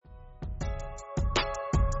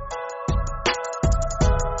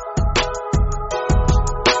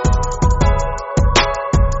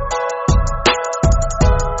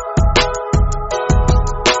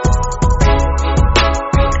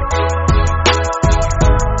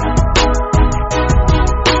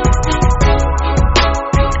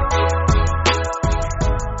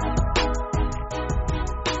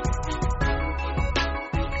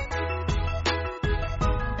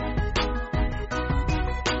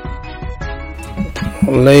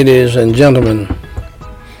Ladies and gentlemen,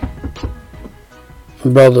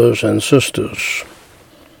 brothers and sisters,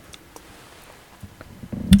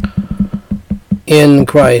 in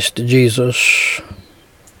Christ Jesus,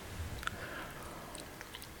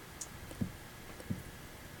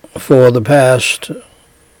 for the past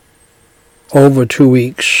over 2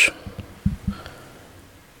 weeks,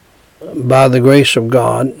 by the grace of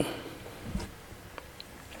God,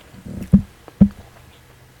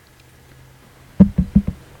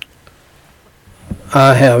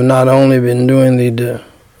 I have not only been doing the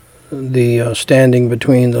standing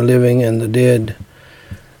between the living and the dead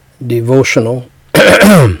devotional,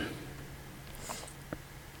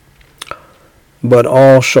 but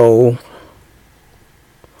also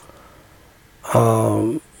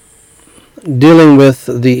dealing with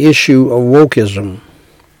the issue of wokeism.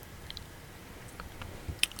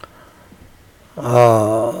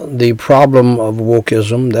 The problem of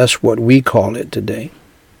wokeism, that's what we call it today.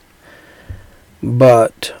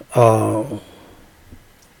 But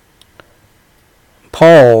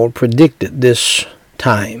Paul predicted this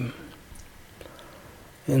time.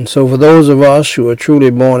 And so for those of us who are truly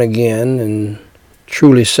born again and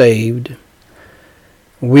truly saved,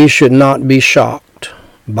 we should not be shocked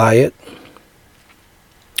by it.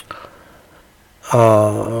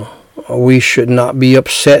 We should not be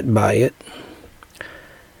upset by it.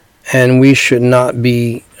 And we should not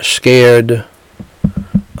be scared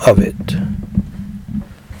of it.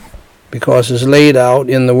 Because it's laid out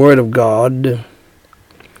in the Word of God.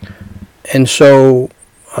 And so,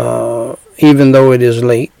 even though it is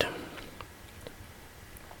late,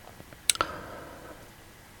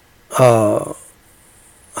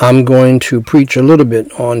 I'm going to preach a little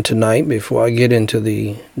bit on tonight before I get into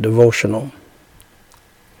the devotional.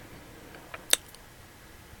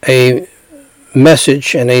 A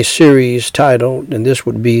message and a series titled, and this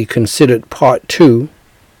would be considered part 2.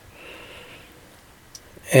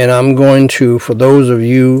 And I'm going to, for those of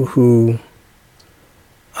you who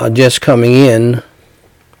are just coming in,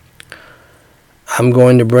 I'm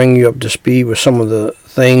going to bring you up to speed with some of the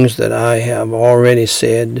things that I have already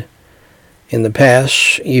said in the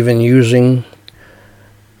past, even using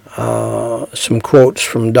some quotes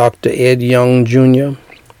from Dr. Ed Young Jr.,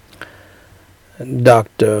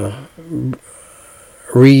 Dr.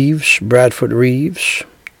 Reeves, Bradford Reeves.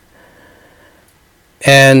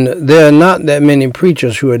 And there are not that many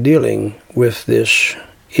preachers who are dealing with this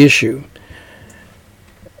issue.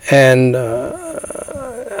 And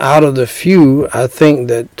out of the few, I think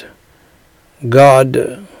that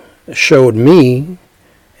God showed me,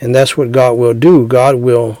 and that's what God will do. God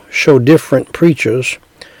will show different preachers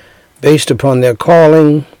based upon their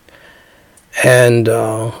calling and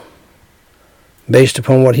based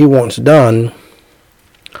upon what He wants done.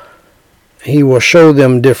 He will show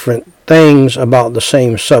them different things about the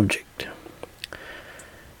same subject.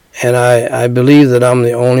 And I believe that I'm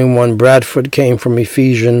the only one. Bradford came from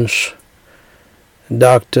Ephesians.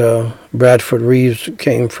 Dr. Bradford Reeves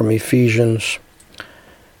came from Ephesians.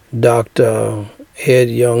 Dr. Ed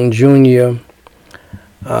Young Jr.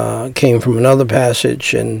 Came from another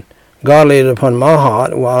passage. And God laid it upon my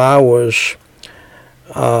heart while I was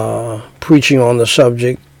preaching on the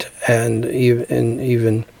subject and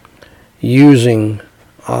even using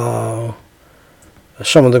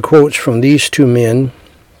some of the quotes from these two men.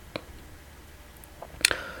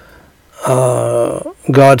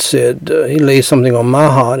 God said, He laid something on my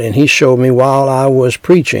heart, and He showed me while I was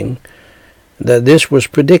preaching that this was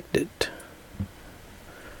predicted.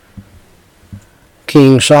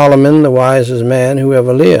 King Solomon, the wisest man who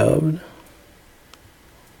ever lived,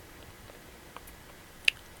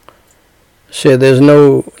 said there's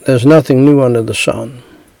nothing new under the sun.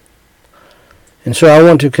 And so I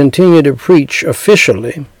want to continue to preach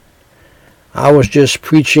officially. I was just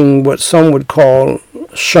preaching what some would call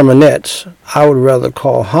sermonettes. I would rather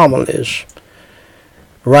call homilies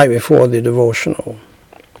right before the devotional.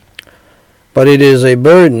 But it is a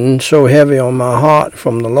burden so heavy on my heart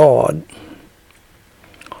from the Lord.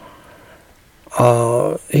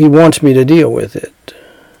 He wants me to deal with it.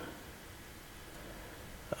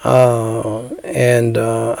 And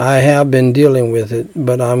I have been dealing with it,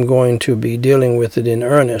 but I'm going to be dealing with it in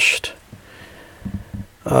earnest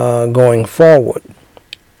going forward,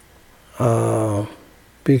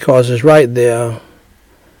 because it's right there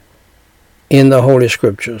in the Holy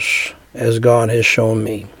Scriptures, as God has shown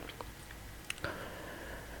me.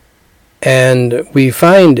 And we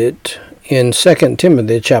find it in 2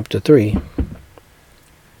 Timothy chapter 3,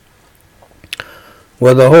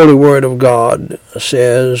 where the Holy Word of God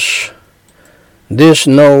says, "This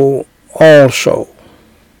know also,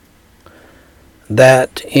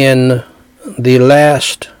 that in the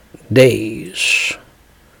last days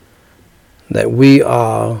that we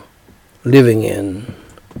are living in.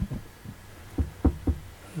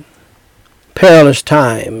 Perilous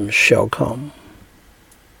times shall come.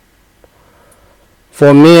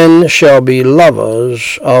 For men shall be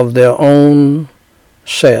lovers of their own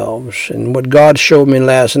selves. And what God showed me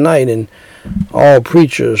last night, and all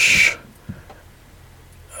preachers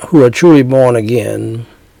who are truly born again,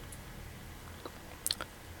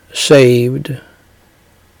 saved,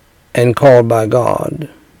 and called by God,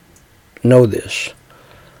 know this,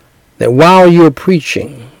 that while you're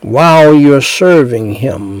preaching, while you're serving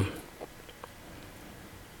Him,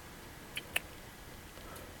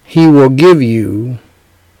 He will give you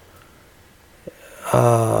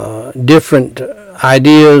different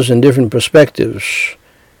ideas and different perspectives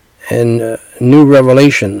and new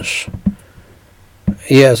revelations.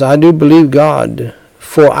 Yes, I do believe God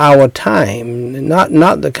for our time,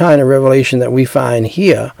 not the kind of revelation that we find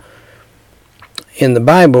here in the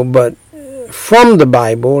Bible, but from the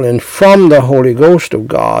Bible and from the Holy Ghost of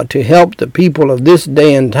God to help the people of this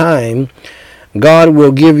day and time. God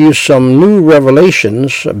will give you some new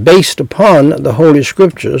revelations based upon the Holy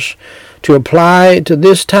Scriptures to apply to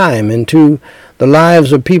this time and to the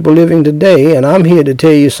lives of people living today. And I'm here to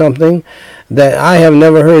tell you something that I have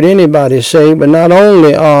never heard anybody say, but not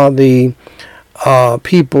only are the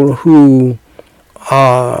people who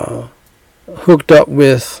are hooked up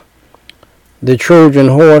with the Trojan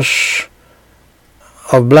horse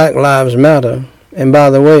of Black Lives Matter, and by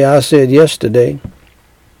the way, I said yesterday,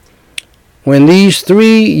 when these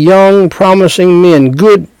three young, promising men,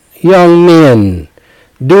 good young men,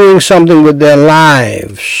 doing something with their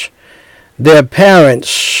lives, their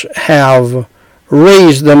parents have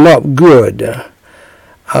raised them up good,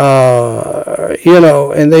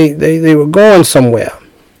 and they were going somewhere.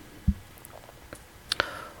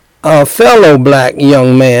 A fellow black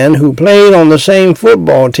young man who played on the same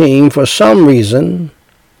football team for some reason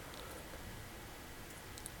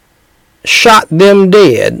shot them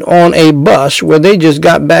dead on a bus where they just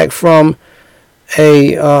got back from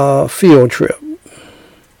a field trip.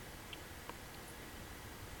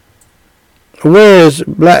 Where is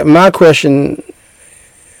black? My question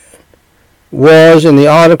was in the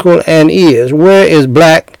article and is, where is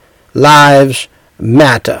Black Lives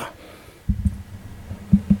Matter?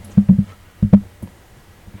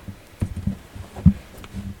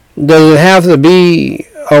 Does it have to be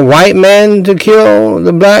a white man to kill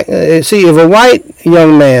the black? See, if a white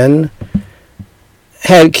young man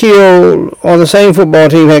had killed, on the same football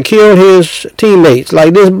team, had killed his teammates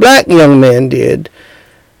like this black young man did,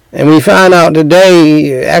 and we find out today,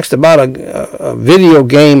 he asked about a video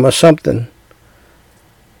game or something,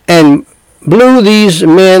 and blew these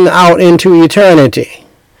men out into eternity.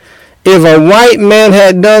 If a white man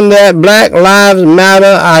had done that, Black Lives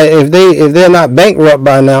Matter, if they're not bankrupt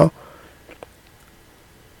by now,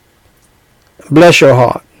 bless your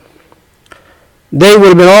heart, they would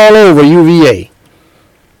have been all over UVA.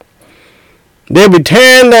 They'd be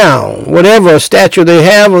tearing down whatever statue they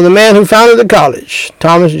have of the man who founded the college,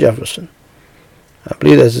 Thomas Jefferson. I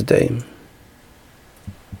believe that's his name.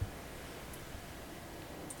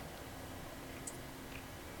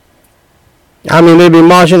 I mean, they'd be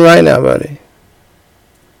marching right now, buddy.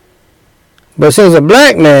 But since a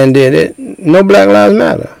black man did it, no Black Lives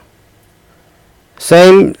Matter.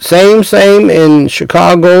 Same in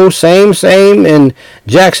Chicago, same in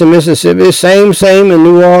Jackson, Mississippi, same in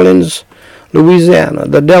New Orleans, Louisiana.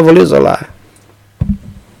 The devil is a lie.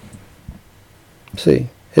 See,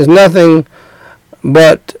 it's nothing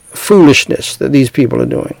but foolishness that these people are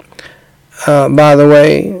doing. By the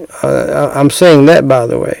way, I'm saying that by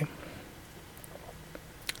the way.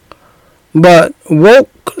 But the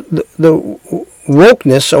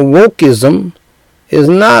wokeness or wokeism is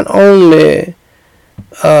not only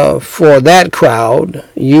for that crowd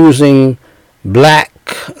using black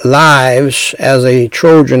lives as a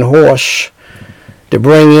Trojan horse to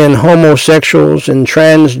bring in homosexuals and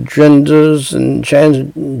transgenders and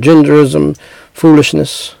transgenderism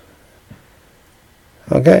foolishness.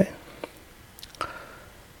 Okay?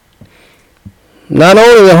 Not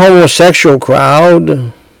only the homosexual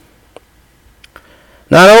crowd,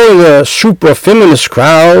 not only the super feminist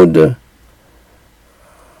crowd,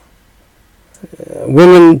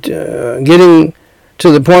 women getting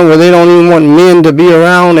to the point where they don't even want men to be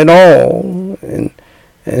around at all and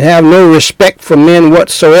have no respect for men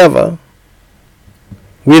whatsoever.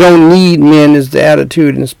 We don't need men is the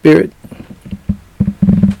attitude and spirit.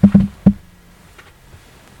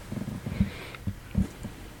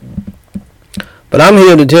 But I'm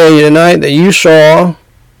here to tell you tonight that you saw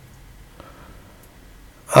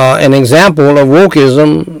an example of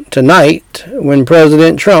wokeism tonight when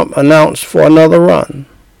President Trump announced for another run.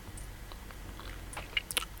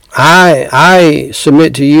 I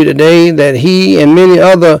submit to you today that he and many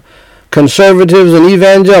other conservatives and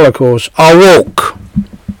evangelicals are woke.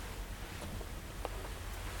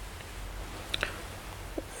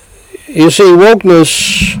 You see,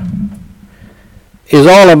 wokeness is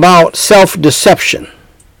all about self-deception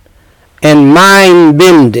and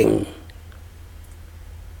mind-bending,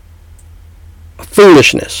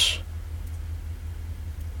 foolishness,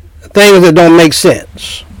 things that don't make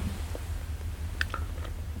sense.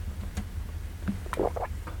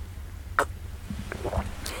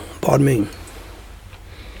 Pardon me.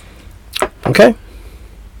 Okay?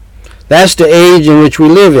 That's the age in which we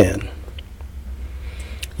live in.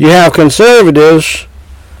 You have conservatives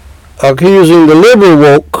accusing the liberal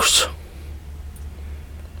wokes.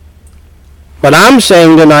 But I'm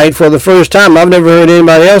saying tonight for the first time, I've never heard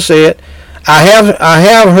anybody else say it, I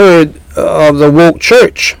have heard of the woke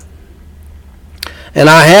church. And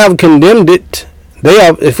I have condemned it. They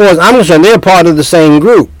are, as far as I'm concerned, they're part of the same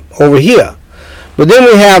group over here. But then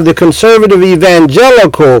we have the conservative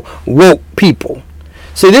evangelical woke people.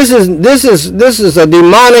 See, this is a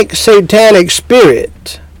demonic, satanic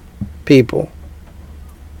spirit, people.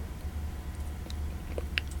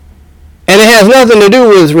 And it has nothing to do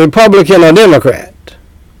with Republican or Democrat.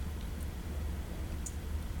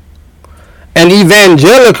 And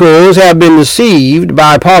evangelicals have been deceived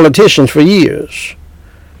by politicians for years,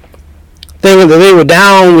 thinking that they were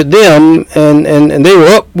down with them and they were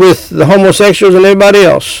up with the homosexuals and everybody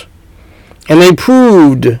else. And they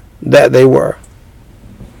proved that they were.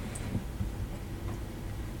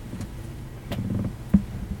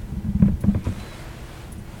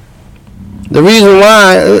 The reason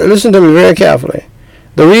why, listen to me very carefully,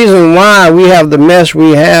 the reason why we have the mess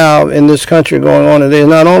we have in this country going on today is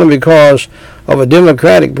not only because of a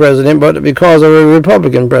Democratic president, but because of a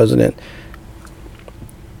Republican president.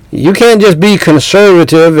 You can't just be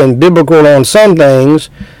conservative and biblical on some things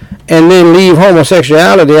and then leave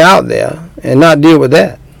homosexuality out there and not deal with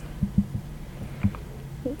that.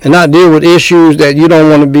 And not deal with issues that you don't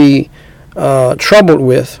want to be troubled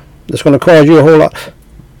with. That's going to cause you a whole lot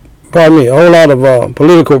of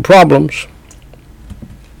political problems.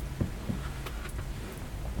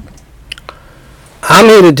 I'm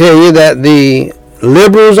here to tell you that the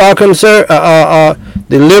liberals are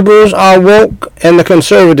the liberals are woke and the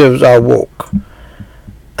conservatives are woke.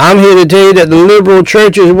 I'm here to tell you that the liberal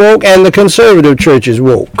church is woke and the conservative church is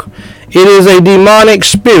woke. It is a demonic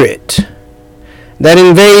spirit that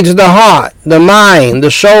invades the heart, the mind,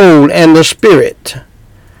 the soul, and the spirit.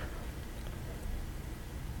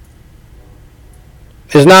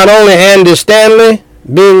 It's not only Andy Stanley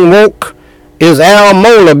being woke, it's Al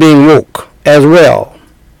Mohler being woke as well.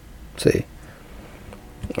 See?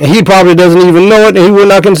 And he probably doesn't even know it, and he would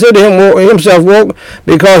not consider himself woke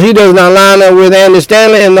because he does not line up with Andy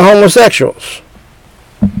Stanley and the homosexuals.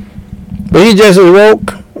 But he just is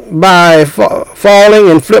woke by falling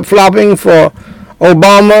and flip-flopping for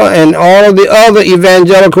Obama and all of the other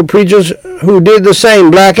evangelical preachers who did the same,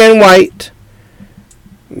 black and white,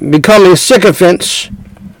 becoming sycophants.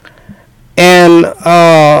 And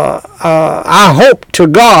I hope to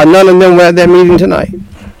God none of them were at that meeting tonight.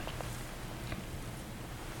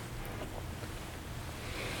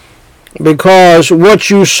 Because what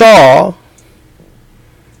you saw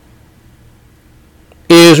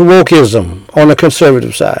is wokeism on the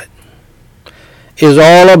conservative side. Is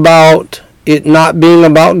all about it not being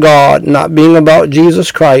about God, not being about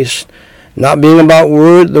Jesus Christ, not being about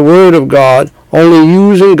the Word of God, only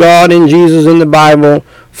using God and Jesus in the Bible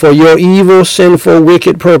for your evil, sinful,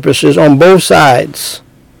 wicked purposes on both sides.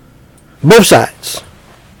 Both sides.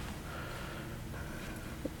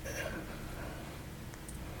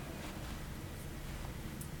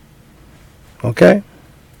 Okay?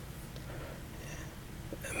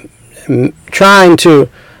 Trying to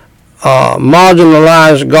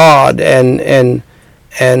marginalize God and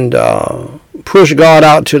push God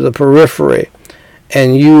out to the periphery,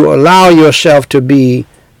 and you allow yourself to be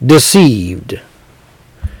deceived,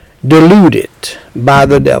 deluded by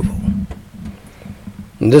the devil.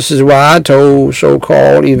 And this is why I told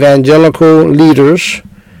so-called evangelical leaders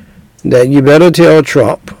that you better tell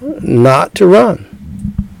Trump not to run.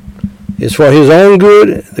 It's for his own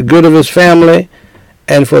good, the good of his family,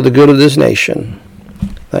 and for the good of this nation.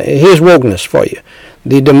 Here's wokeness for you.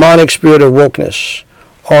 The demonic spirit of wokeness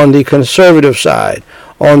on the conservative side,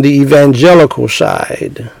 on the evangelical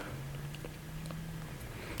side.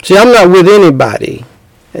 See, I'm not with anybody.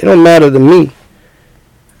 It don't matter to me.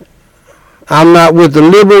 I'm not with the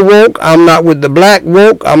liberal woke. I'm not with the black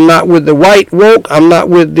woke. I'm not with the white woke. I'm not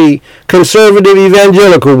with the conservative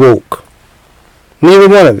evangelical woke. Neither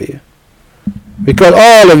one of you. Because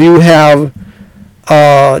all of you have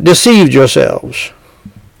deceived yourselves.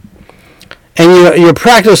 And you're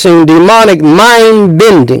practicing demonic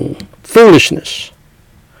mind-bending foolishness.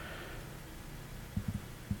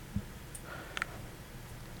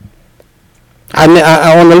 On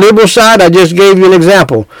the liberal side, I just gave you an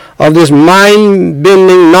example of this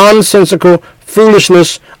mind-bending, nonsensical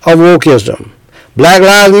foolishness of wokeism. Black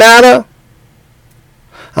Lives Matter.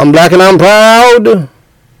 I'm black and I'm proud.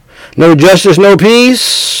 No justice, no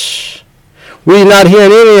peace. We're not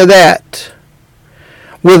hearing any of that.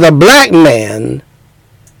 With a black man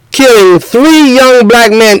killing 3 young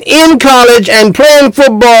black men in college and playing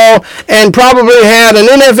football and probably had an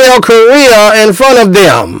NFL career in front of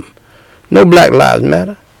them. No Black Lives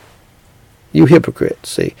Matter. You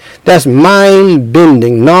hypocrites, see. That's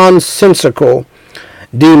mind-bending, nonsensical,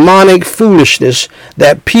 demonic foolishness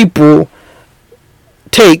that people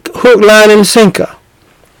take hook, line, and sinker.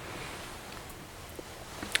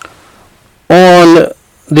 On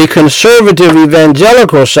the conservative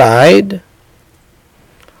evangelical side,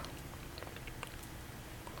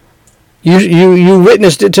 you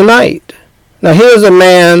witnessed it tonight. Now here's a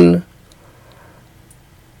man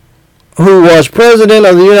who was president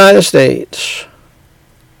of the United States,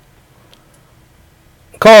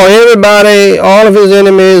 called everybody, all of his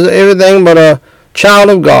enemies, everything but a child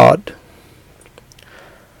of God.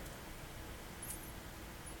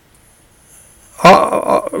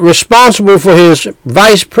 Responsible for his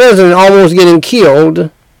vice president almost getting killed.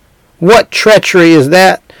 What treachery is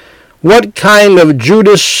that? What kind of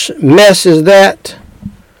Judas mess is that?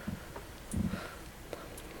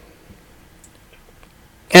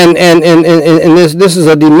 And this is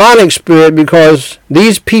a demonic spirit, because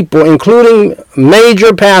these people, including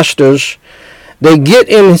major pastors, they get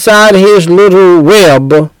inside his little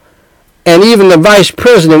web, and even the vice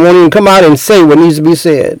president won't even come out and say what needs to be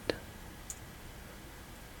said.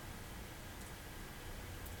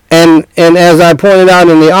 And as I pointed out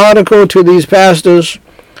in the article to these pastors,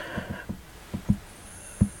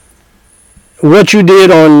 what you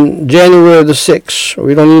did on January the 6th,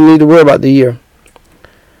 we don't even need to worry about the year,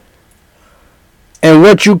 and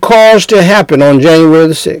what you caused to happen on January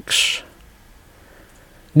the 6th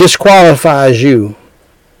disqualifies you,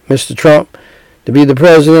 Mr. Trump, to be the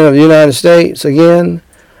president of the United States again,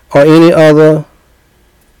 or any other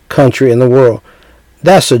country in the world.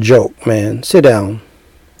 That's a joke, man. Sit down.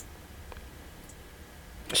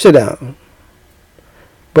 Sit down.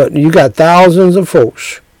 But you got thousands of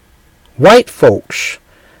folks, white folks,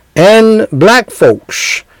 and black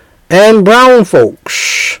folks, and brown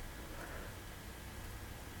folks,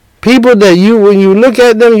 people that when you look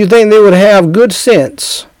at them, you think they would have good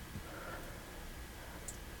sense.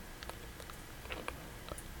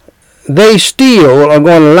 They still are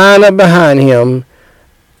going to line up behind him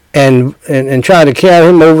and try to carry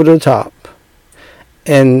him over the top.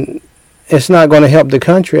 And it's not going to help the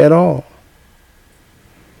country at all.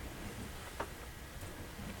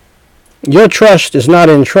 Your trust is not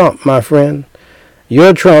in Trump, my friend.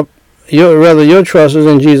 Your trust is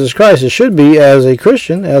in Jesus Christ. It should be, as a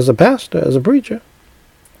Christian, as a pastor, as a preacher.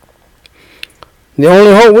 The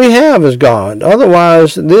only hope we have is God.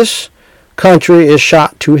 Otherwise, this country is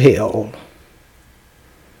shot to hell.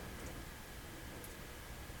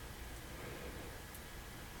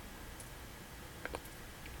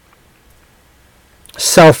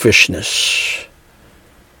 Selfishness.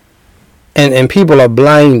 And people are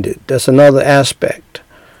blinded. That's another aspect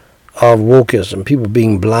of wokeism. People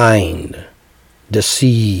being blind,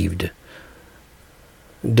 deceived,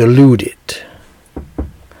 deluded.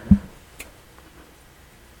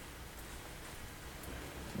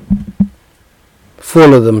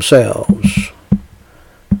 Full of themselves.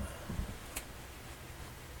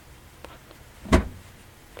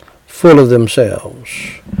 Full of themselves.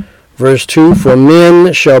 Verse 2, for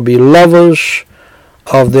men shall be lovers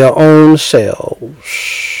of their own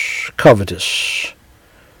selves, covetous,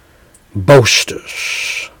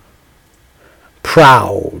 boasters,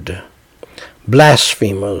 proud,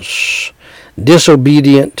 blasphemers,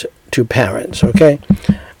 disobedient to parents, okay?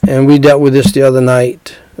 And we dealt with this the other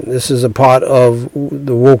night. This is a part of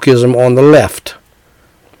the wokeism on the left.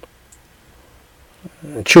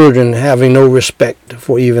 Children having no respect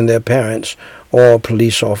for even their parents or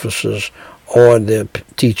police officers or their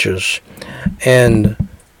teachers. And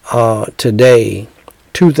today,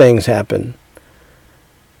 two things happen.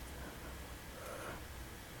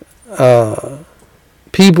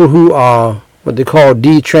 People who are what they call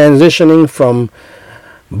detransitioning from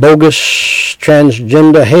bogus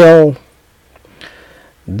transgender hell,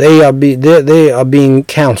 they are being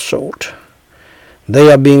counseled.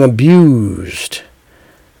 They are being abused.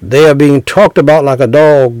 They are being talked about like a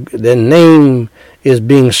dog. Their name is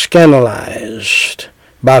being scandalized.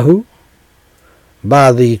 By who?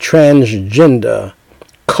 By the transgender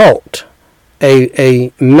cult.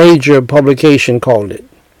 A major publication called it.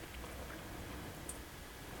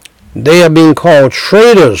 They are being called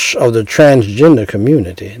traitors of the transgender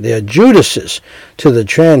community. They are Judases to the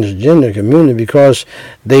transgender community because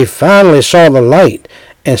they finally saw the light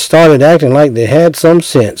and started acting like they had some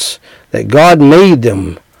sense that God made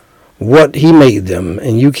them what he made them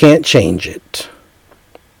and you can't change it.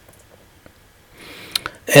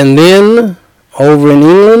 And then over in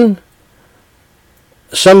England,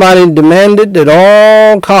 somebody demanded that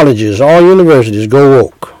all colleges, all universities go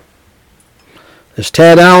woke. Let's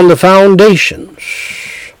tear down the foundations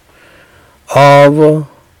of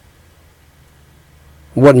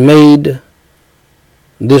what made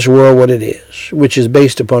this world what it is, which is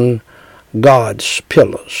based upon God's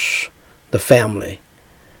pillars, the family,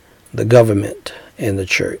 the government, and the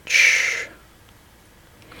church.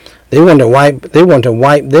 They want to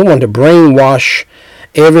brainwash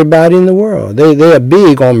everybody in the world. They are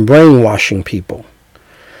big on brainwashing people.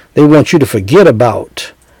 They want you to forget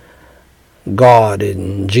about God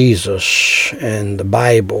and Jesus and the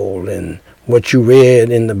Bible and what you read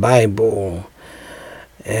in the Bible,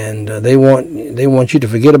 and they want you to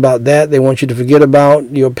forget about that. They want you to forget about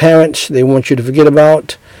your parents. They want you to forget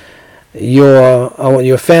about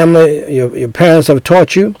your family. Your parents have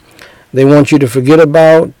taught you. They want you to forget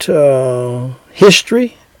about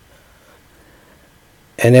history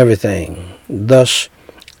and everything. Thus,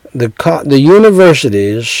 the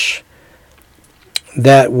universities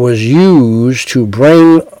that was used to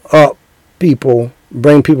bring people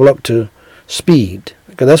up to speed,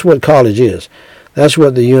 because that's what college is. That's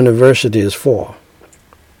what the university is for.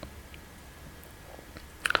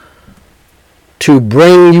 To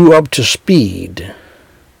bring you up to speed,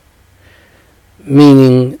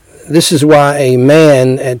 meaning this is why a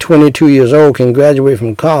man at 22 years old can graduate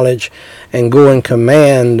from college and go and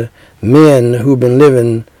command men who've been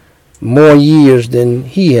living more years than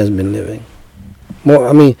he has been living.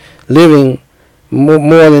 Living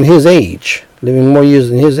more than his age, living more years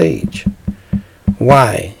than his age.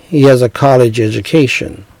 Why? He has a college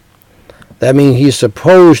education. That means he's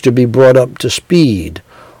supposed to be brought up to speed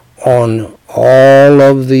on all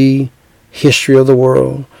of the history of the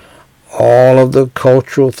world, all of the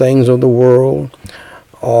cultural things of the world,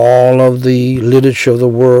 all of the literature of the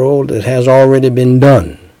world that has already been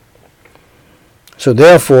done. So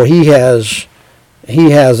therefore, he has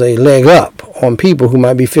a leg up on people who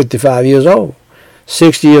might be 55 years old,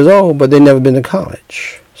 60 years old, but they've never been to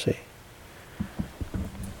college. See?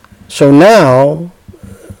 So now,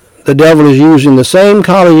 the devil is using the same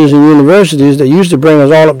colleges and universities that used to bring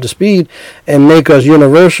us all up to speed and make us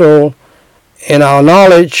universal in our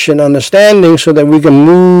knowledge and understanding so that we can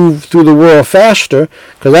move through the world faster,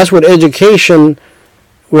 because that's what education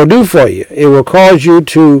will do for you. It will cause you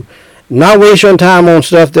to not waste your time on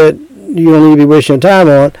stuff that you don't need to be wasting your time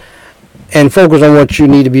on, and focus on what you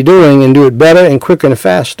need to be doing and do it better and quicker and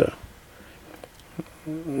faster.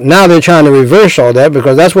 Now they're trying to reverse all that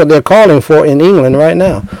because that's what they're calling for in England right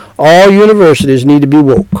now. All universities need to be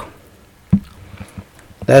woke.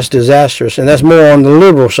 That's disastrous, and that's more on the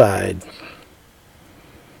liberal side.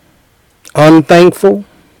 Unthankful,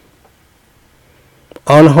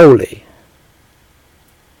 unholy,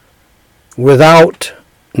 without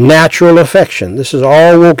natural affection. This is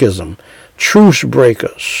all wokeism. Truce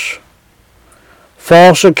breakers,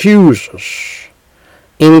 false accusers,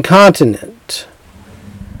 incontinent,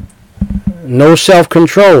 no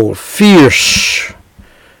self-control, fierce.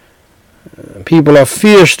 People are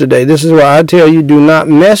fierce today. This is why I tell you, do not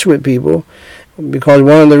mess with people, because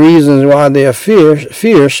one of the reasons why they are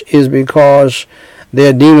fierce is because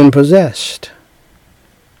they're demon-possessed.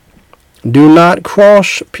 Do not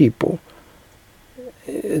cross people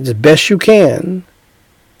as best you can,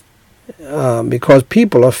 because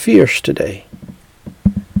people are fierce today.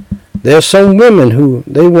 There's some women who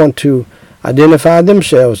they want to identify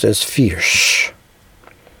themselves as fierce.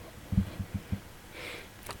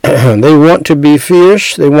 They want to be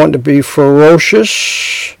fierce, they want to be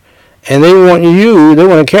ferocious, and they want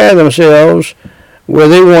to carry themselves where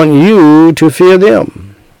they want you to fear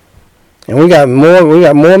them. And we got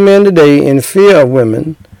more men today in fear of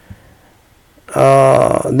women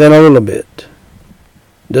than a little bit.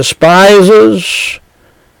 Despisers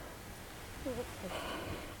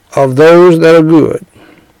of those that are good.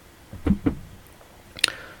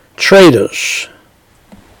 Traitors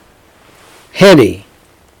heady,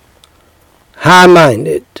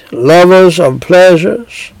 high-minded, lovers of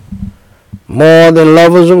pleasures more than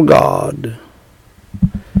lovers of God,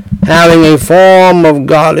 having a form of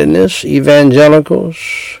godliness,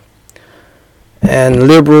 evangelicals and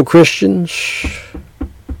liberal Christians,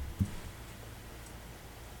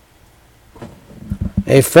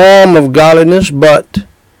 a form of godliness, but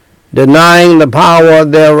denying the power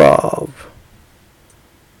thereof.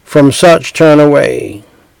 From such turn away.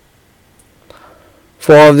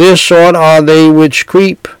 For of this sort are they which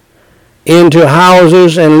creep into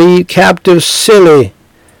houses and lead captive silly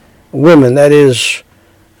women, that is,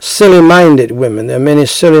 silly-minded women. There are many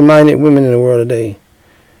silly-minded women in the world today.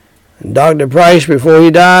 Dr. Price, before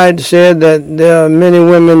he died, said that there are many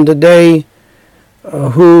women today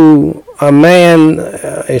who a man,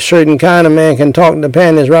 a certain kind of man, can talk the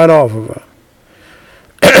panties right off of her.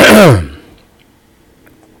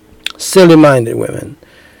 Silly-minded women.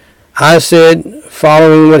 I said,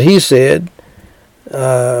 following what he said,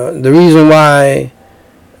 the reason why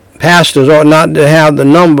pastors ought not to have the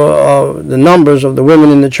numbers of the women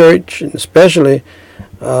in the church, especially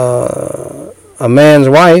a man's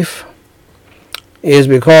wife, is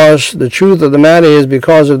because the truth of the matter is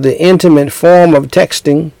because of the intimate form of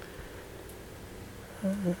texting.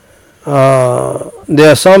 There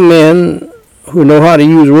are some men who know how to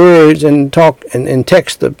use words and talk and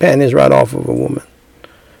text the panties right off of a woman.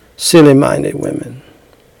 Silly-minded women.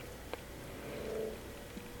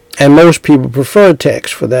 And most people prefer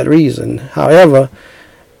text for that reason. However,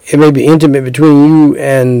 it may be intimate between you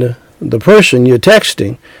and the person you're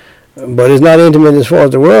texting, but it's not intimate as far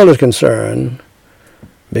as the world is concerned,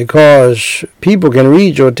 because people can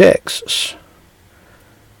read your texts.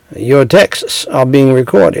 Your texts are being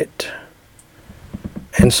recorded.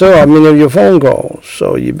 And so are many of your phone calls.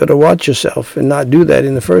 So you better watch yourself and not do that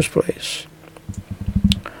in the first place.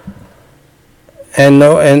 And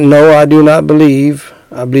no, I do not believe.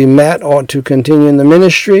 I believe Matt ought to continue in the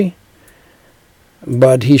ministry,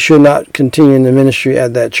 but he should not continue in the ministry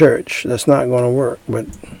at that church. That's not going to work. But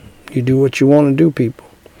you do what you want to do, people.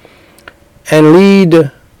 And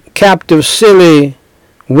lead captive silly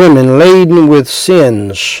women laden with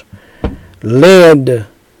sins, led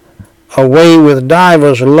away with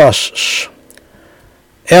divers lusts,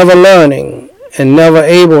 ever learning and never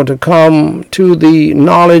able to come to the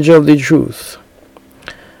knowledge of the truth.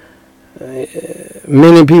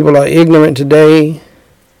 Many people are ignorant today.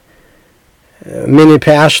 Many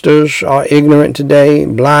pastors are ignorant today,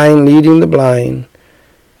 blind leading the blind.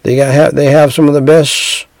 They have some of the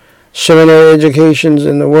best seminary educations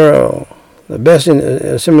in the world, the best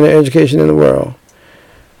seminary education in the world,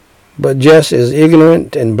 but just as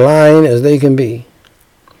ignorant and blind as they can be.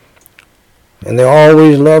 And they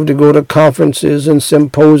always love to go to conferences and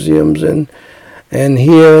symposiums and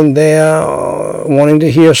here and there, wanting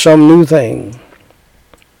to hear some new thing,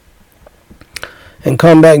 and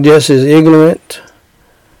come back just as ignorant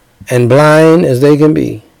and blind as they can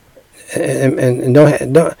be, and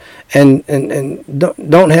don't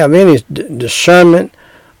have any discernment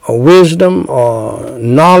or wisdom or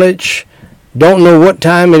knowledge, don't know what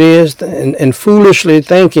time it is, and foolishly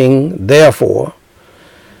thinking, therefore,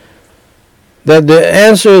 that the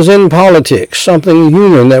answer is in politics, something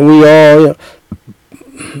human that we all,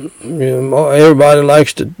 everybody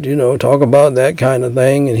likes to, talk about that kind of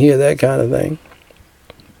thing and hear that kind of thing.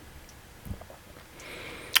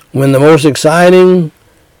 When the most exciting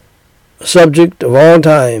subject of all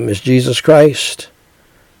time is Jesus Christ,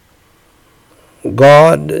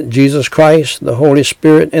 God, Jesus Christ, the Holy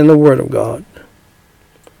Spirit, and the Word of God.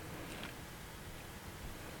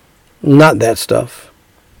 Not that stuff.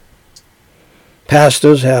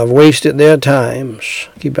 Pastors have wasted their times.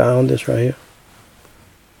 Keep an eye on this right here.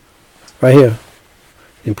 Right here.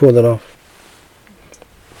 You can pull that off.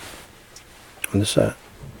 On this side.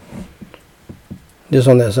 Just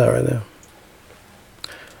on that side right there.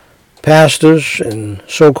 Pastors and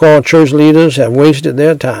so-called church leaders have wasted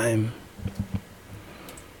their time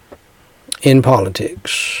in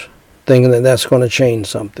politics, thinking that that's going to change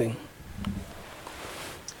something.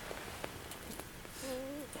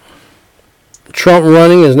 Trump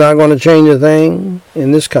running is not going to change a thing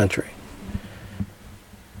in this country.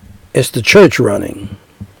 It's the church running,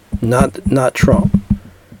 not Trump.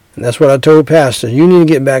 And that's what I told pastors. You need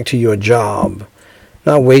to get back to your job,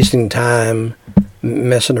 not wasting time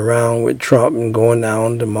messing around with Trump and going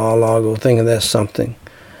down to Mar-a-Lago thinking that's something.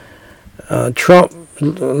 Trump,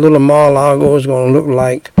 little Mar-a-Lago is going to look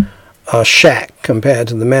like a shack compared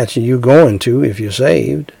to the mansion you're going to if you're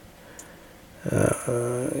saved.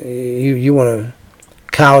 You want to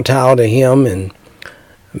kowtow to him and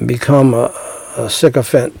become a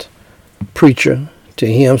sycophant preacher to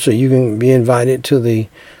him so you can be invited to the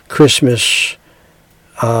Christmas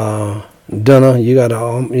dinner. You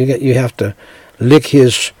have to lick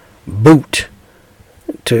his boot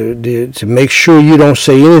to make sure you don't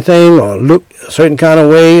say anything or look a certain kind of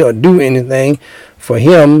way or do anything for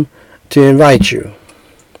him to invite you.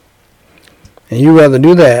 And you rather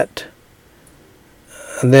do that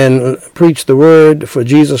than preach the word for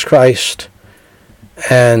Jesus Christ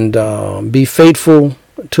and be faithful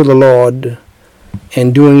to the Lord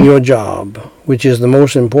in doing your job, which is the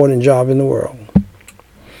most important job in the world.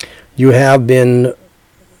 You have been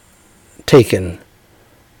taken.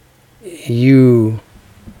 You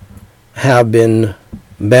have been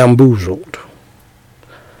bamboozled,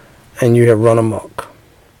 and you have run amok.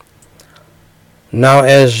 Now,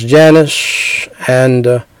 as Jannes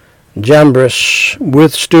and Jambres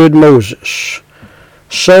withstood Moses,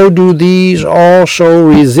 so do these also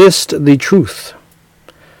resist the truth.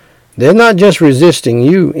 They're not just resisting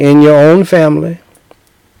you in your own family,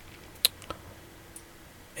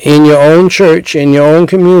 in your own church, in your own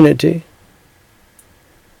community.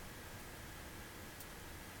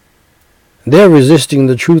 They're resisting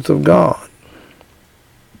the truth of God.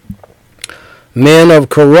 Men of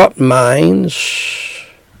corrupt minds,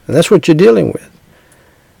 and that's what you're dealing with.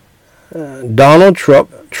 Donald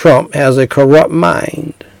Trump has a corrupt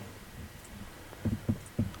mind.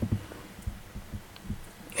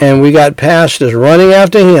 And we got pastors running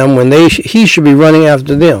after him when he should be running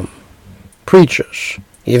after them. Preachers,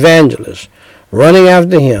 evangelists, running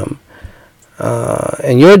after him.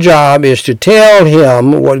 And your job is to tell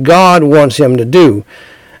him what God wants him to do.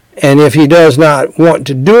 And if he does not want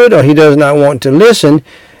to do it or he does not want to listen,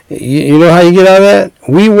 you know how you get out of that?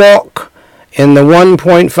 We walk, and the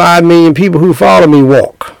 1.5 million people who follow me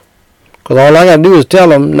walk. Because all I got to do is tell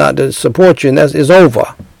them not to support you, and it's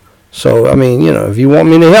over. So, I mean, if you want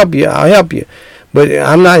me to help you, I'll help you. But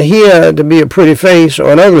I'm not here to be a pretty face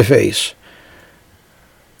or an ugly face.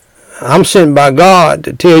 I'm sent by God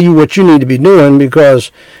to tell you what you need to be doing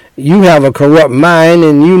because you have a corrupt mind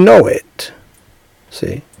and you know it.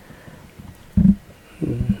 See?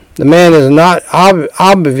 The man is not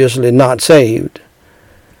obviously not saved.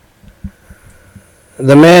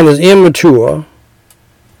 The man is immature,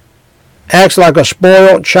 acts like a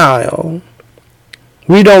spoiled child.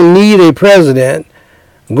 We don't need a president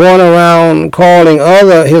going around calling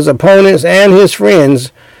his opponents and his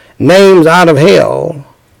friends names out of hell.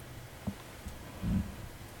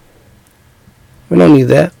 We don't need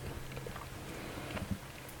that.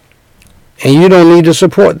 And you don't need to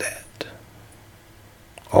support that.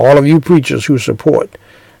 All of you preachers who support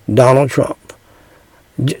Donald Trump.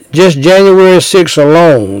 Just January 6th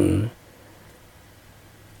alone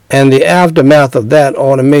and the aftermath of that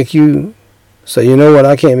ought to make you say, you know what,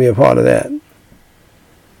 I can't be a part of that.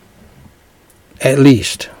 At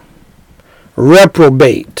least.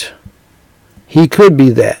 Reprobate. He could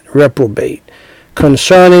be that, reprobate,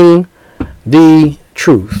 concerning the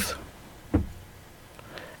truth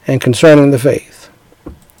and concerning the faith.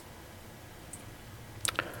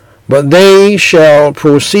 But they shall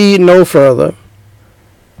proceed no further,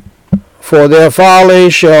 for their folly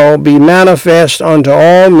shall be manifest unto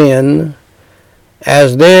all men,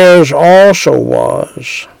 as theirs also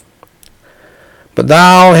was. But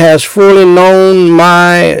thou hast fully known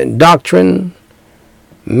my doctrine,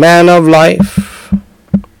 man of life,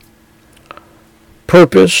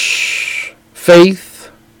 purpose, faith,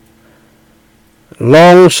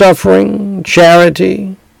 long-suffering,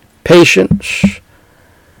 charity, patience,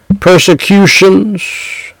 persecutions.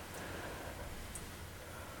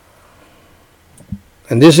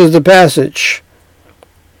 And this is the passage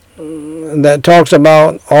that talks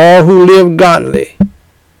about all who live godly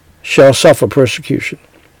shall suffer persecution.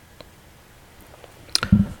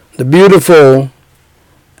 The beautiful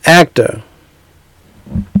actor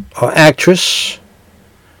or actress,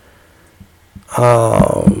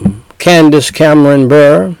 Candace Cameron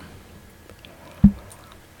Bure,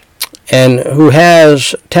 and who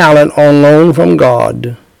has talent on loan from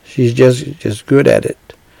God. She's just good at it.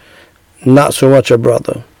 Not so much her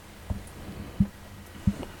brother.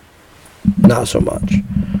 Not so much.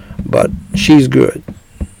 But she's good.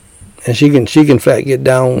 And she can in fact get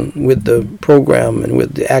down with the program and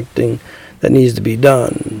with the acting that needs to be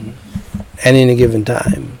done at any given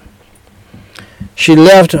time. She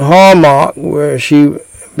left Hallmark, where she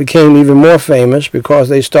became even more famous because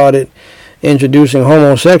they started introducing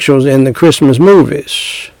homosexuals in the Christmas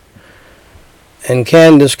movies. And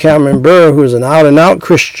Candace Cameron Bure, who is an out-and-out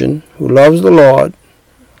Christian who loves the Lord,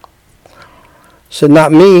 said,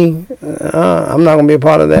 not me. I'm not going to be a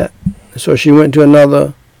part of that. So she went to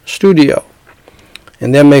another studio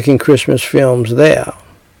and they're making Christmas films there.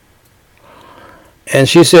 And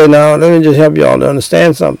she said, now, let me just help y'all to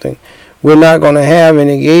understand something. We're not going to have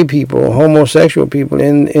any gay people, homosexual people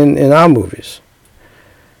in our movies.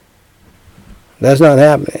 That's not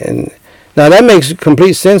happening. And now, that makes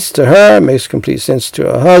complete sense to her, makes complete sense to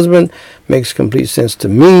her husband, makes complete sense to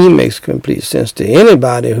me, makes complete sense to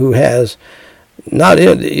anybody who has not,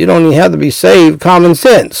 you don't even have to be saved, common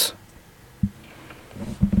sense.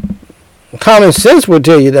 Common sense would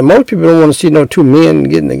tell you that most people don't want to see no two men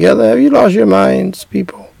getting together. Have you lost your minds,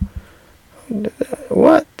 people?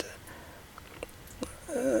 What?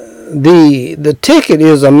 The ticket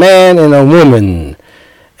is a man and a woman,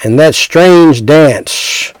 and that strange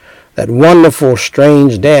dance, that wonderful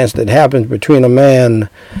strange dance that happens between a man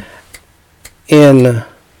and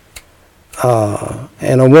a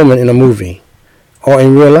woman in a movie or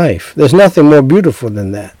in real life. There's nothing more beautiful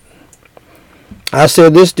than that. I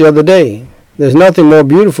said this the other day. There's nothing more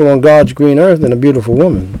beautiful on God's green earth than a beautiful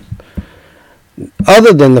woman.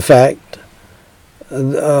 Other than the fact,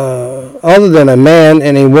 other than a man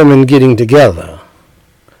and a woman getting together.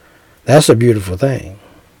 That's a beautiful thing.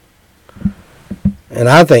 And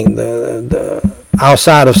I think the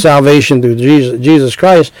outside of salvation through Jesus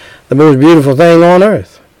Christ, the most beautiful thing on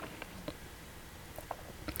earth.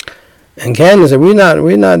 And Candace said, we're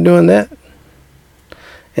not doing that.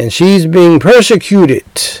 And she's being persecuted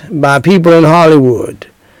by people in Hollywood.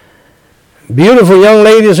 Beautiful young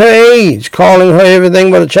ladies her age, calling her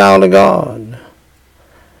everything but a child of God.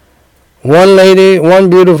 One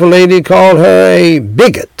beautiful lady called her a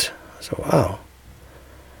bigot. I said, wow.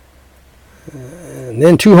 And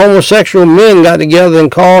then two homosexual men got together and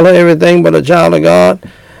called her everything but a child of God.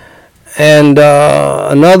 And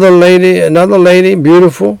another lady,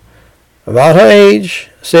 beautiful, about her age,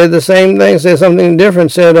 said the same thing, said something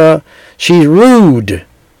different, said she's rude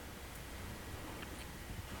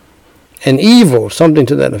and evil, something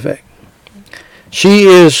to that effect. She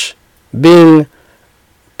is being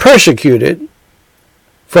persecuted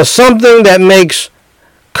for something that makes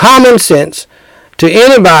common sense to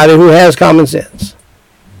anybody who has common sense.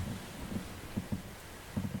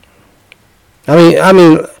 I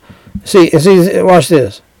mean, see, watch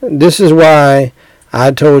this. This is why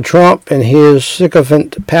I told Trump and his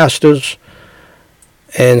sycophant pastors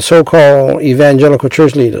and so-called evangelical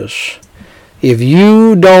church leaders, if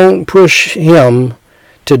you don't push him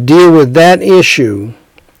to deal with that issue,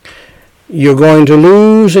 you're going to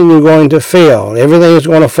lose and you're going to fail. Everything is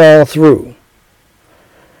going to fall through.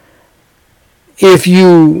 If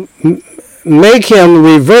you make him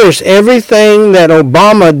reverse everything that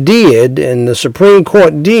Obama did and the Supreme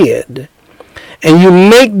Court did, and you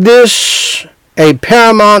make this a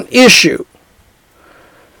paramount issue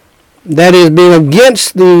that is being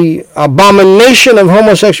against the abomination of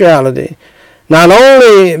homosexuality, not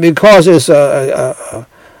only because it's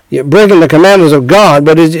you're breaking the commandments of God,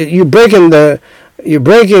 but you're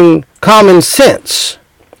breaking common sense.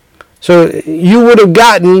 So you would have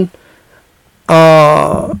gotten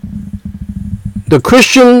the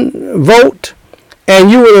Christian vote, and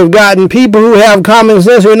you would have gotten people who have common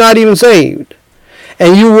sense who are not even saved.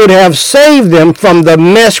 And you would have saved them from the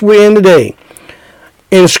mess we're in today.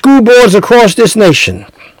 In school boards across this nation.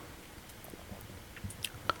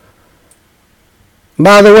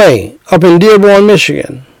 By the way, up in Dearborn,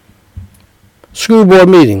 Michigan, school board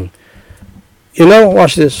meeting. You know,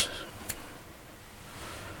 watch this.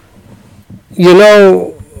 You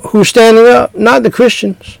know who's standing up? Not the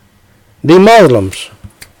Christians. The Muslims.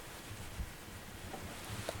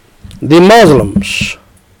 The Muslims.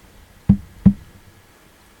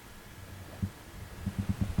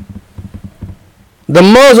 The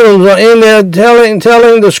Muslims are in there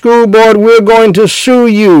telling the school board, we're going to sue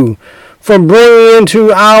you for bringing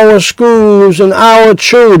into our schools and our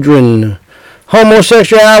children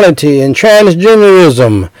homosexuality and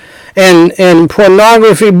transgenderism and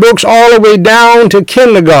pornography books all the way down to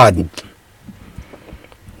kindergarten.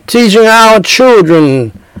 Teaching our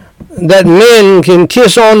children that men can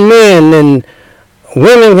kiss on men and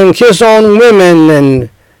women can kiss on women and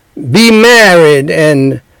be married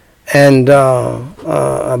and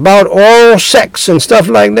about oral sex and stuff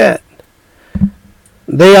like that.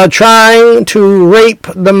 They are trying to rape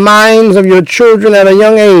the minds of your children at a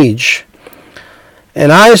young age.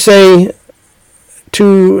 And I say,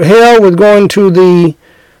 to hell with going to the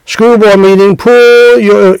school board meeting.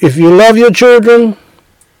 If you love your children,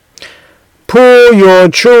 pull your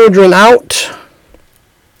children out.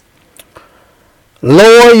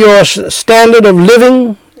 Lower your standard of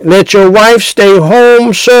living. Let your wife stay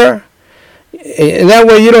home, sir. And that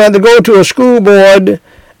way you don't have to go to a school board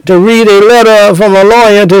to read a letter from a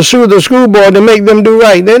lawyer to sue the school board to make them do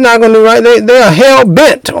right. They're not going to do right. They are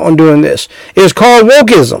hell-bent on doing this. It's called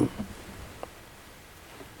wokeism.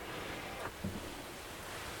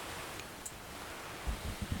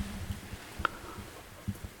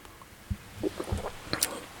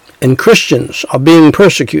 And Christians are being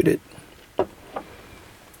persecuted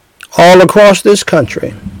all across this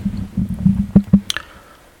country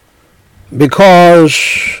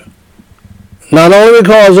because, not only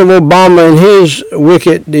because of Obama and his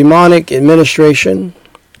wicked, demonic administration,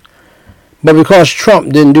 but because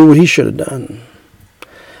Trump didn't do what he should have done.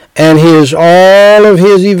 And all of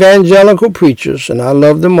his evangelical preachers, and I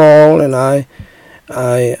love them all, and I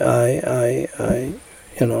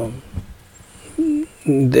you know,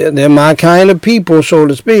 they're my kind of people, so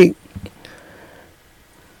to speak.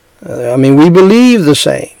 I mean, we believe the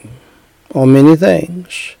same on many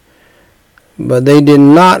things. But they did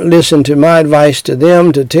not listen to my advice to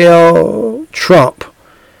them to tell Trump,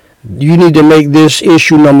 you need to make this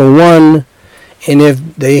issue number one. And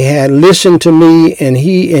if they had listened to me and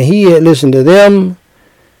he had listened to them,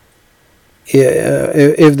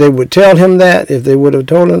 if they would tell him that, if they would have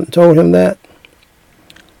told him that,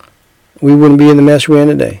 we wouldn't be in the mess we're in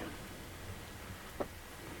today.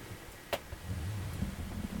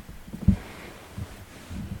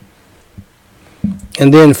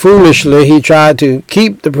 And then foolishly, he tried to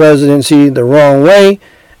keep the presidency the wrong way,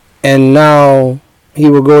 and now he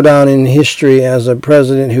will go down in history as a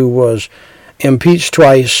president who was impeached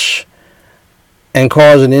twice and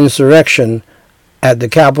caused an insurrection at the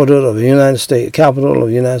capital of the United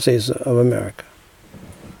States of America.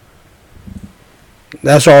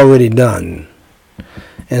 That's already done.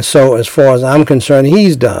 And so as far as I'm concerned,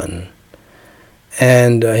 he's done.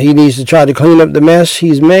 And he needs to try to clean up the mess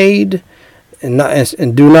he's made.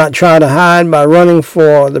 And do not try to hide by running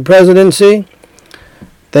for the presidency,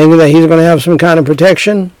 thinking that he's going to have some kind of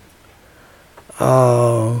protection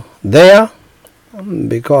there,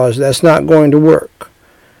 because that's not going to work.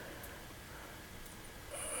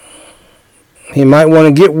 He might want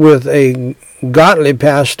to get with a godly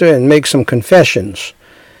pastor and make some confessions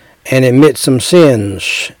and admit some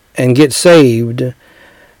sins and get saved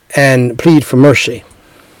and plead for mercy.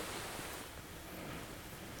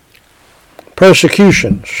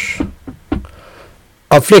 Persecutions,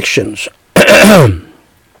 afflictions come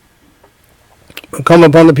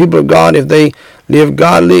upon the people of God if they live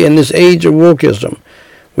godly in this age of wokeism,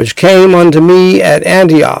 which came unto me at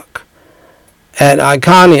Antioch, at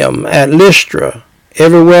Iconium, at Lystra.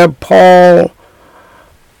 Everywhere Paul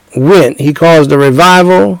went, he caused a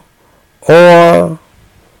revival or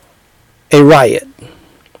a riot.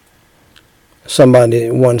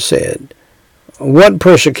 Somebody once said, what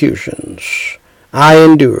persecutions I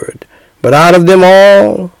endured, but out of them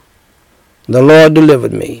all the Lord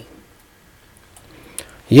delivered me.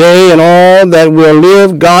 Yea, and all that will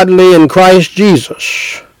live godly in Christ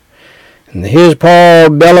Jesus. And here's Paul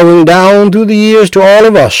bellowing down through the years to all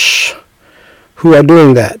of us who are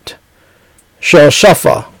doing that, shall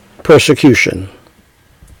suffer persecution.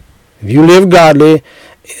 If you live godly,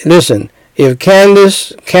 listen, if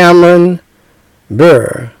Candace Cameron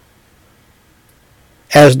Bure,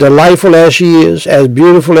 as delightful as she is, as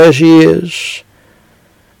beautiful as she is,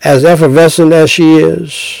 as effervescent as she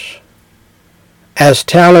is, as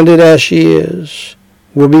talented as she is,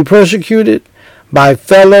 will be persecuted by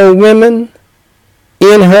fellow women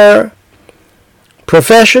in her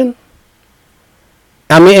profession.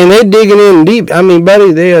 I mean, and they're digging in deep. I mean,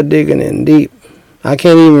 buddy, they are digging in deep. I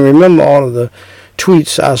can't even remember all of the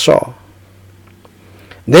tweets I saw.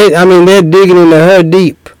 They're digging into her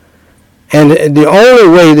deep. And the only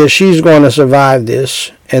way that she's going to survive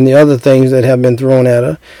this and the other things that have been thrown at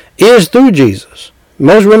her is through Jesus.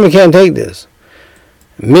 Most women can't take this.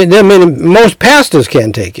 Most pastors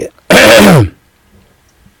can't take it.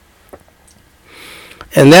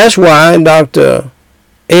 And that's why Dr.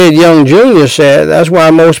 Ed Young Jr. said that's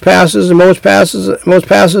why most pastors in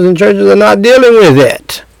churches are not dealing with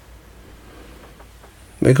it.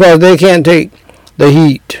 Because they can't take the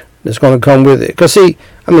heat that's going to come with it. Because see,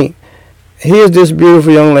 I mean, here's this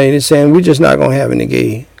beautiful young lady saying, we're just not going to have any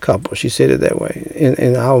gay couple. She said it that way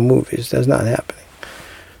in our movies. That's not happening.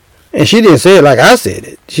 And she didn't say it like I said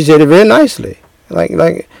it. She said it very nicely.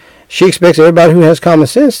 Like she expects everybody who has common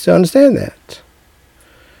sense to understand that.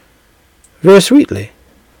 Very sweetly.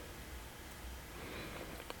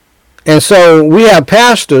 And so we have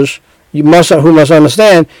pastors who must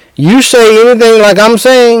understand, you say anything like I'm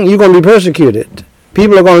saying, you're going to be persecuted.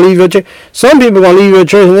 People are going to leave your church. Some people are going to leave your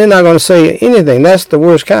church and they're not going to say anything. That's the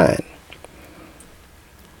worst kind.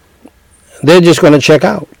 They're just going to check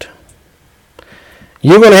out.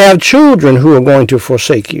 You're going to have children who are going to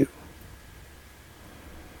forsake you.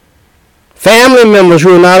 Family members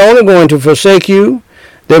who are not only going to forsake you,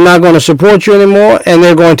 they're not going to support you anymore, and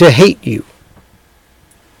they're going to hate you.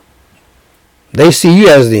 They see you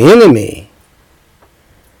as the enemy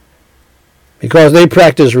because they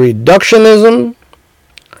practice reductionism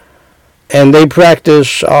and they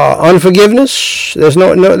practice unforgiveness. There's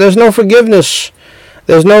no forgiveness.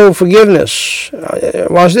 There's no forgiveness.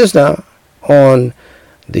 Watch this now. On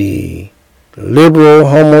the liberal,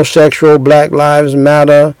 homosexual, Black Lives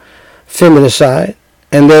Matter, feminist side,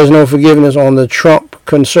 and there's no forgiveness on the Trump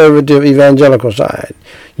conservative evangelical side.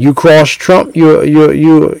 You cross Trump,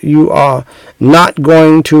 you are not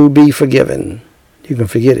going to be forgiven. You can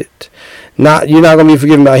forget it. You're not going to be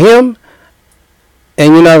forgiven by him,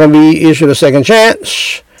 and you're not going to be issued a second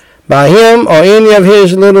chance by him or any of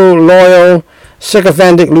his little loyal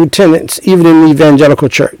sycophantic lieutenants, even in the evangelical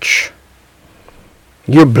church.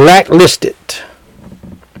 You're blacklisted.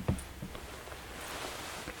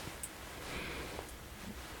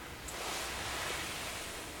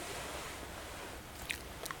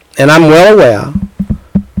 And I'm well aware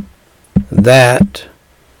that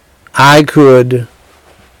I could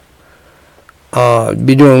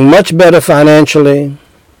be doing much better financially,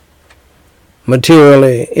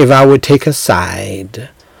 materially, if I would take a side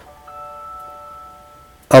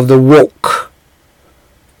of the woke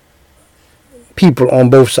people on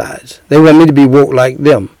both sides. They want me to be woke like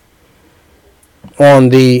them. On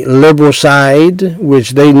the liberal side,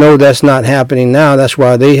 which they know that's not happening now, that's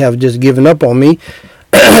why they have just given up on me,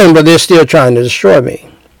 but they're still trying to destroy me.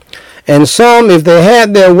 And some, if they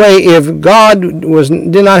had their way, if God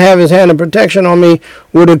did not have his hand of protection on me,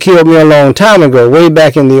 would have killed me a long time ago, way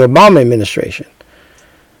back in the Obama administration.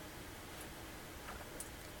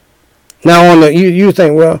 Now, you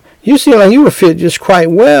think, well, you seem like you would fit just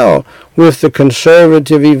quite well with the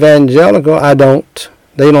conservative evangelical. I don't.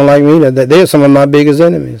 They don't like me. They're some of my biggest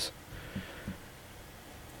enemies.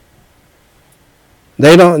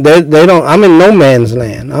 They don't. I'm in no man's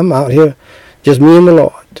land. I'm out here, just me and the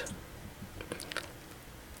Lord.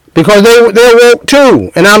 Because they're woke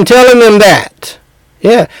too, and I'm telling them that.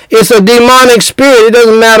 Yeah, it's a demonic spirit. It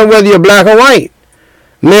doesn't matter whether you're black or white,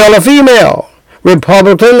 male or female,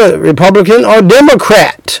 Republican or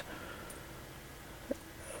Democrat,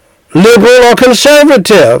 liberal or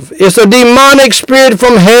conservative. It's a demonic spirit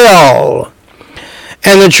from hell.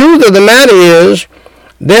 And the truth of the matter is,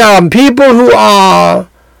 there are people who are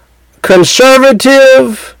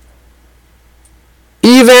conservative,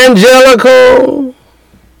 evangelical,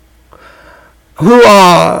 who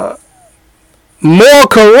are more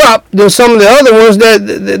corrupt than some of the other ones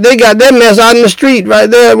that they got that mess out in the street right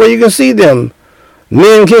there where you can see them.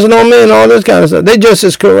 Men kissing on men, all this kind of stuff. They just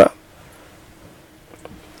as corrupt.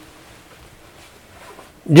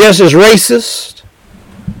 Just as racist.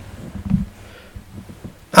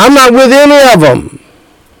 I'm not with any of them.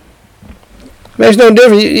 Makes no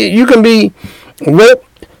difference. You can be woke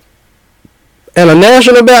and a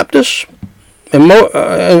National Baptist, and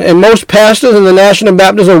most pastors in the National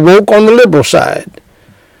Baptist are woke on the liberal side.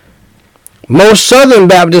 Most Southern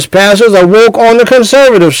Baptist pastors are woke on the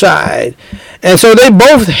conservative side. And so they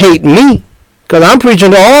both hate me because I'm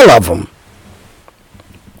preaching to all of them.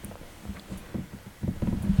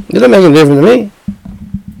 It doesn't make any difference to me.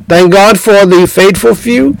 Thank God for the faithful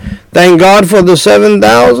few. Thank God for the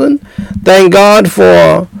 7,000. Thank God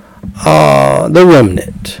for the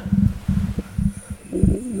remnant.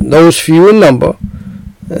 Those few in number,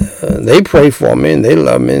 they pray for me and they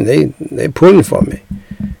love me and they pulling for me.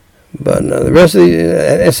 But the rest of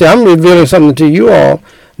and see, I'm revealing something to you all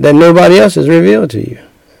that nobody else has revealed to you.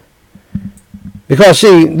 Because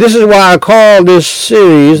see, this is why I call this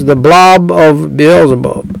series the Blob of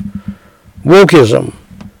Beelzebub. Wokeism.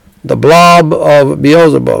 The Blob of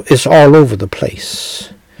Beelzebub. It's all over the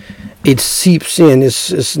place. It seeps in.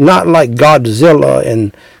 It's not like Godzilla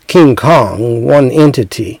and King Kong, one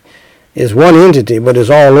entity. It's one entity, but it's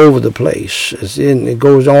all over the place. It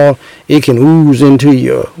goes on. It can ooze into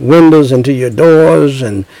your windows, into your doors,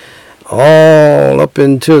 and all up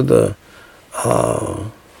into the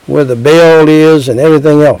where the bell is and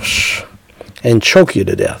everything else, and choke you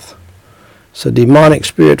to death. It's a demonic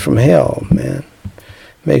spirit from hell, man.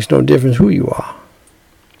 Makes no difference who you are.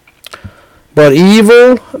 But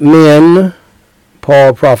evil men,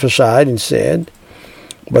 Paul prophesied and said,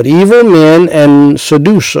 but evil men and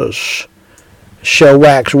seducers shall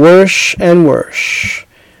wax worse and worse,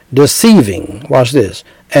 deceiving, watch this,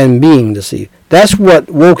 and being deceived. That's what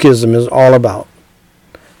wokeism is all about.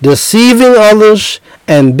 Deceiving others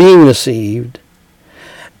and being deceived,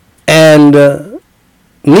 and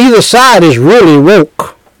neither side is really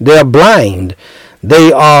woke. They're blind.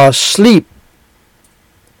 They are asleep,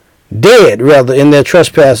 dead rather, in their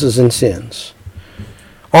trespasses and sins.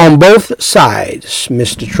 On both sides,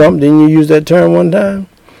 Mr. Trump, didn't you use that term one time?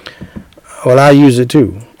 Well, I use it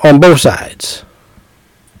too. On both sides.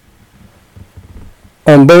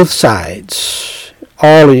 On both sides.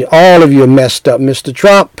 All of you are messed up. Mr.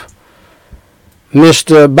 Trump,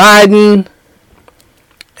 Mr. Biden.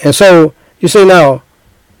 And so, you say now,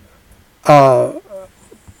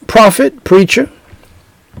 prophet, preacher,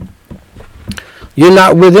 you're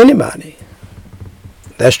not with anybody.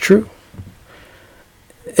 That's true.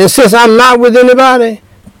 And since I'm not with anybody,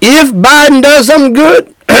 if Biden does something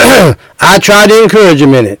good, I try to encourage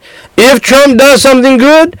him in it. If Trump does something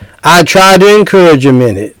good, I try to encourage him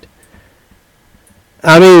in it.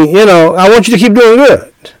 I mean, I want you to keep doing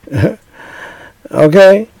good.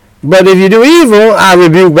 Okay? But if you do evil, I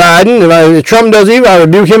rebuke Biden. If Trump does evil, I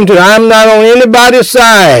rebuke him too. I'm not on anybody's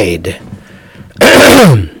side.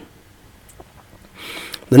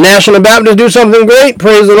 The National Baptists do something great,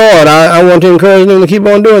 praise the Lord. I want to encourage them to keep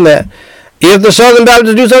on doing that. If the Southern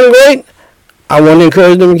Baptists do something great, I want to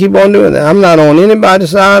encourage them to keep on doing that. I'm not on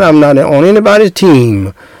anybody's side. I'm not on anybody's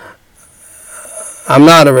team. I'm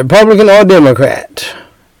not a Republican or Democrat.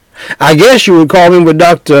 I guess you would call me what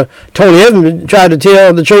Dr. Tony Evans tried to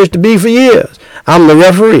tell the church to be for years. I'm the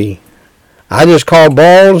referee. I just call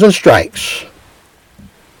balls and strikes.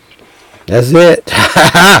 That's it.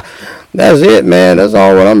 That's it, man. That's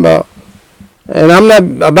all what I'm about. And I'm not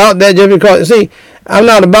about that just because, see, I'm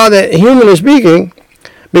not about that, humanly speaking,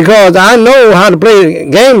 because I know how to play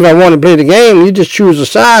the game. If I want to play the game, you just choose a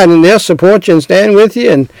side and they'll support you and stand with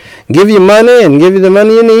you and give you money and give you the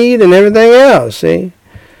money you need and everything else, see?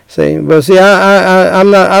 But see,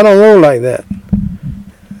 I'm not, I don't roll like that.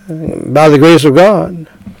 By the grace of God.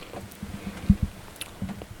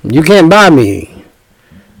 You can't buy me.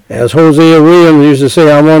 As Hosea Williams used to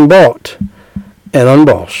say, I'm unbought and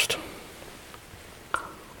unbossed.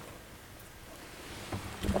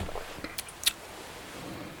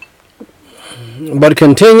 But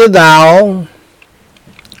continue thou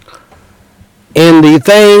in the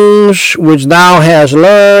things which thou hast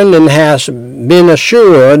learned and hast been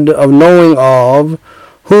assured of knowing of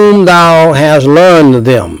whom thou hast learned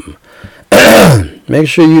them. Make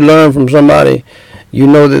sure you learn from somebody you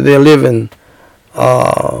know that they're living,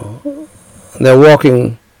 they're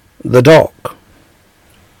walking the talk.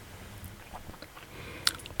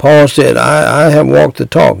 Paul said, I have walked the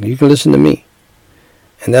talk. You can listen to me.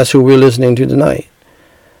 And that's who we're listening to tonight.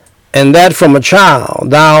 And that from a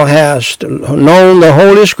child thou hast known the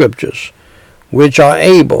Holy Scriptures, which are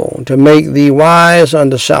able to make thee wise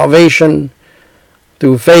unto salvation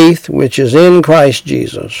through faith which is in Christ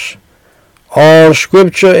Jesus. All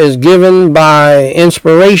Scripture is given by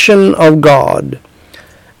inspiration of God,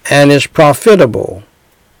 and is profitable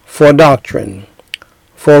for doctrine,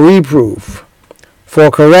 for reproof,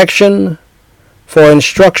 for correction, for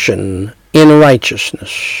instruction in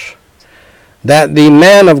righteousness, that the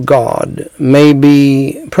man of God may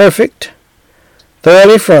be perfect,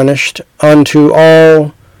 thoroughly furnished unto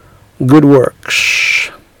all good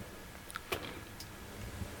works.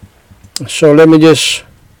 So let me just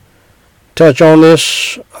touch on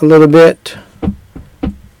this a little bit.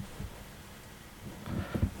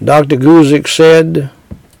 Dr. Guzik said,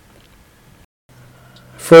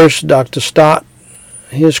 first Dr. Stott,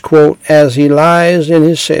 his quote, as he lies in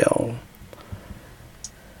his cell,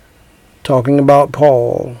 talking about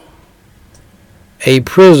Paul, a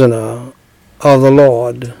prisoner of the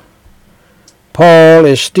Lord. Paul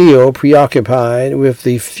is still preoccupied with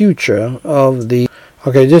the future of the...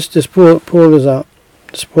 Okay, just pull this out.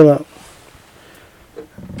 Just pull it out.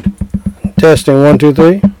 Testing, 1, 2,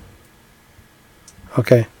 3.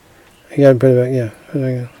 Okay. You gotta put it back,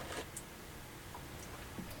 yeah.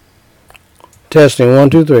 Testing, 1,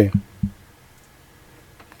 2, 3.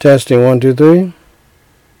 Testing, 1, 2, 3.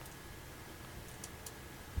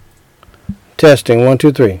 Testing, 1,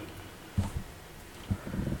 2, 3.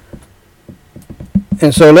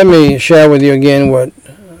 And so let me share with you again what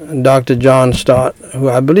Dr. John Stott, who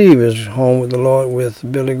I believe is home with the Lord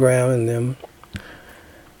with Billy Graham and them,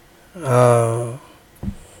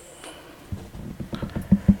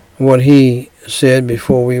 what he said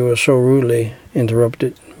before we were so rudely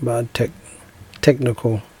interrupted by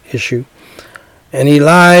technical issue. And he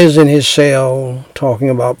lies in his cell talking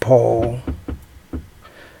about Paul,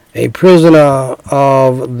 a prisoner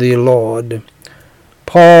of the Lord.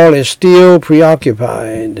 Paul is still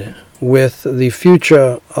preoccupied with the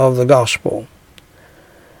future of the gospel.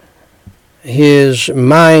 his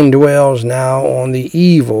mind dwells now on the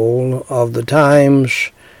evil of the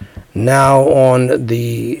times, now on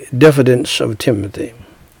the diffidence of Timothy.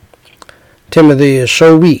 Timothy is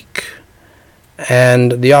so weak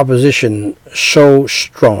and the opposition so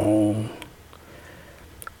strong.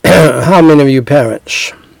 How many of you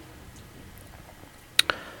parents,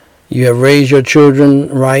 you have raised your children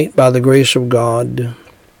right by the grace of God,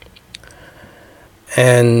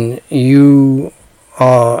 and you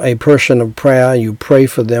are a person of prayer? You pray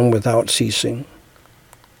for them without ceasing.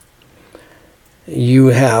 You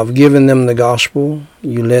have given them the gospel.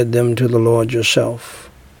 You led them to the Lord yourself.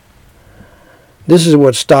 This is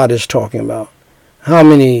what Stott is talking about. How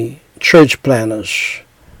many church planners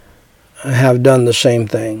have done the same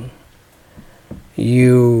thing?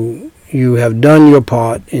 You have done your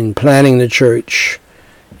part in planning the church.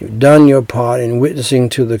 You've done your part in witnessing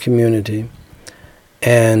to the community.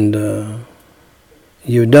 And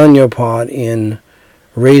you've done your part in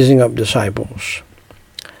raising up disciples.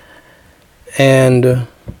 And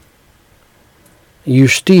you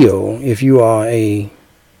still, if you are a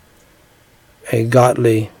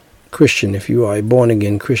godly Christian, if you are a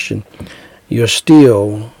born-again Christian, you're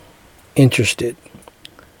still interested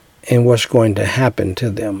in what's going to happen to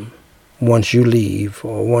them once you leave,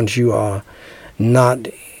 or once you are not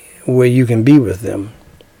where you can be with them.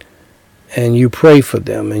 And you pray for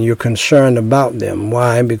them, and you're concerned about them.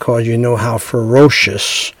 Why? Because you know how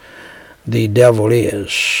ferocious the devil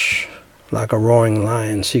is, like a roaring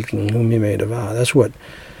lion seeking whom he may devour. That's what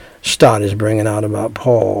Stott is bringing out about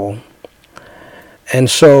Paul. And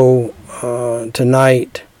so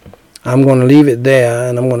tonight, I'm going to leave it there,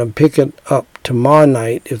 and I'm going to pick it up tomorrow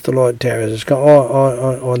night, if the Lord tarries,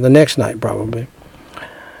 or the next night probably,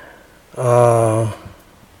 or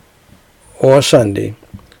Sunday,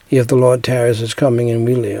 if the Lord tarries is coming and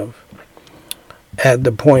we live, at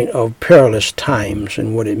the point of perilous times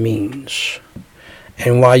and what it means,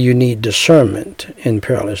 and why you need discernment in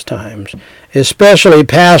perilous times, especially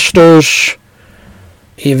pastors,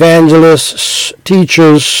 evangelists,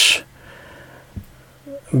 teachers,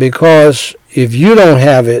 because if you don't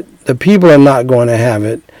have it, the people are not going to have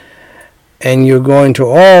it, and you're going to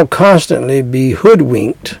all constantly be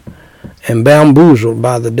hoodwinked and bamboozled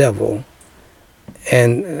by the devil.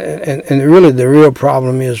 And really the real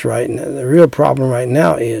problem right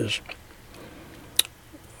now is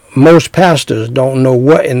most pastors don't know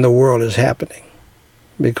what in the world is happening,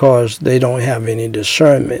 because they don't have any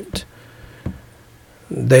discernment.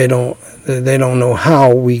 They don't know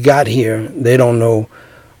how we got here. They don't know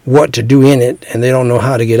what to do in it, and they don't know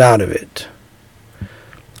how to get out of it.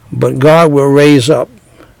 But God will raise up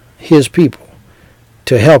his people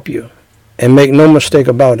to help you. And make no mistake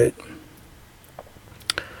about it,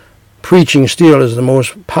 preaching still is the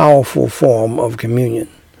most powerful form of communication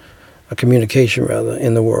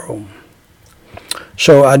in the world.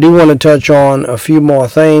 So I do want to touch on a few more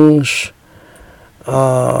things,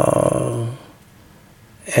 and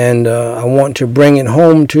I want to bring it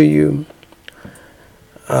home to you,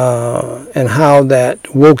 and how that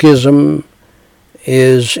wokeism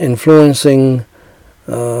is influencing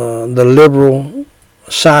the liberal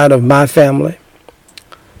side of my family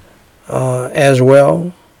as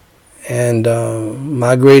well. And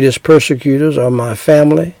my greatest persecutors are my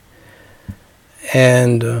family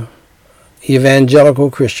and evangelical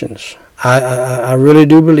Christians. I really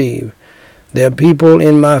do believe there are people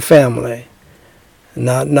in my family,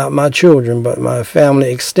 not my children, but my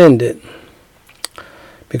family extended,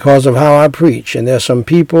 because of how I preach. And there's some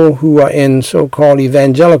people who are in so-called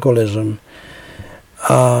evangelicalism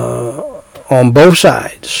on both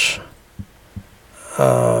sides.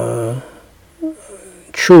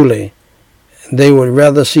 Truly, they would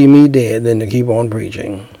rather see me dead than to keep on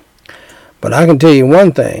preaching. But I can tell you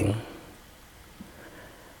one thing.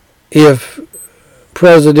 If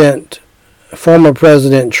former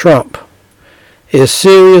President Trump is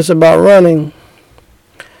serious about running,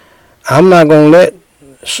 I'm not going to let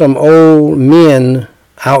some old men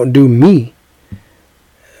outdo me.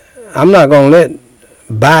 I'm not going to let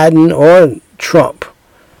Biden or Trump,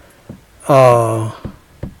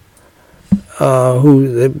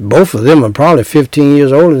 both of them are probably 15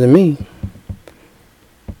 years older than me.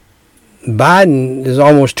 Biden is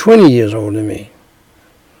almost 20 years older than me.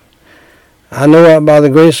 I know by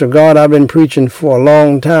the grace of God I've been preaching for a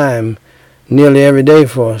long time, nearly every day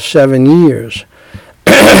for 7 years.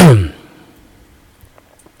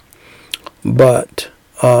 But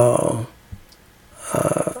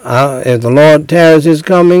if the Lord tarries his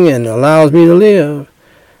coming and allows me to live,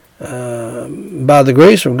 by the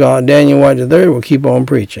grace of God, Daniel White III will keep on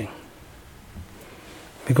preaching.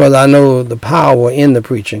 because I know the power in the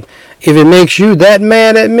preaching. If it makes you that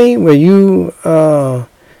mad at me where you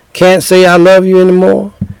can't say I love you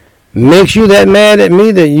anymore, makes you that mad at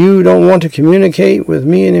me that you don't want to communicate with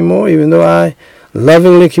me anymore, even though I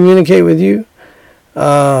lovingly communicate with you,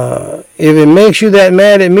 if it makes you that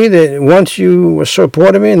mad at me that once you were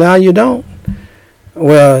supporting me, now you don't,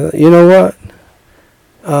 well, you know what?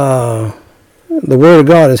 The Word of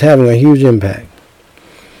God is having a huge impact.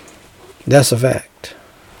 That's a fact.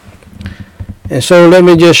 And so let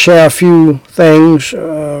me just share a few things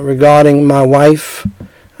regarding my wife.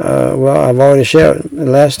 Well, I've already shared the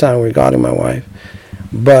last time regarding my wife.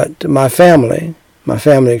 But my family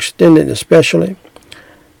extended especially,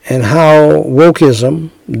 and how wokeism,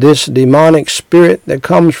 this demonic spirit that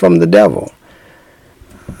comes from the devil,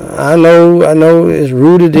 I know is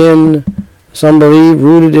rooted in, some believe,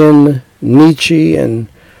 rooted in Nietzsche and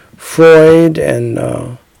Freud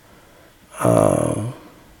and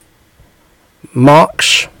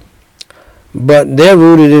Marx, but they're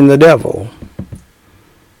rooted in the devil.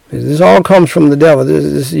 This all comes from the devil.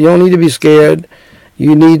 You don't need to be scared.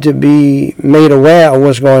 You need to be made aware of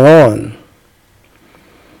what's going on.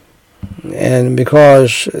 And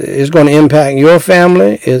because it's going to impact your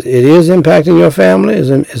family, it is impacting your family, it's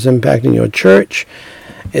impacting your church,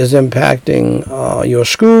 it's impacting your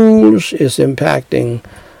schools, it's impacting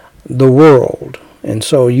the world. And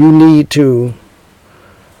so you need to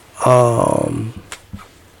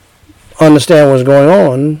understand what's going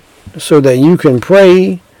on so that you can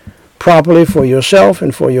pray properly for yourself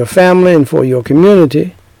and for your family and for your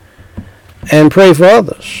community, and pray for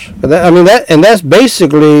others. That's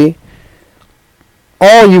basically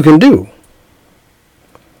all you can do.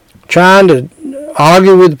 Trying to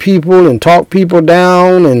argue with people and talk people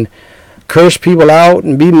down and curse people out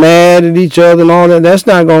and be mad at each other and all that, that's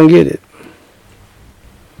not going to get it.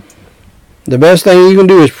 The best thing you can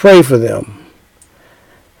do is pray for them.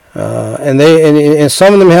 And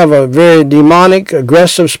some of them have a very demonic,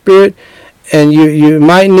 aggressive spirit, and you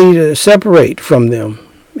might need to separate from them,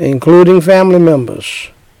 including family members.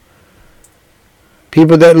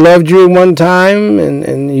 People that loved you at one time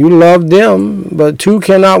and you loved them, but two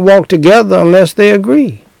cannot walk together unless they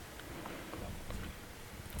agree.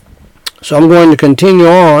 So I'm going to continue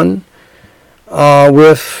on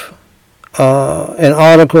with an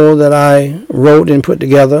article that I wrote and put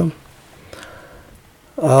together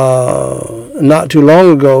not too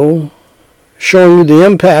long ago, showing you the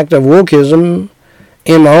impact of wokeism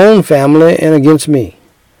in my own family and against me.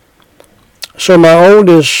 So my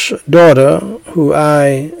oldest daughter, who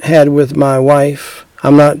I had with my wife,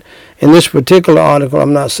 I'm not, in this particular article,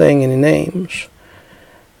 I'm not saying any names.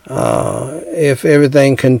 If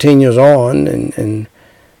everything continues on and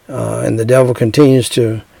the devil continues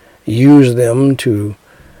to use them to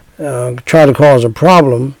try to cause a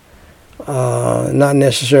problem, not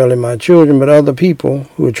necessarily my children, but other people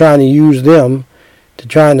who are trying to use them to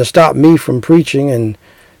trying to stop me from preaching and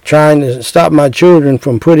trying to stop my children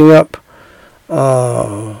from putting up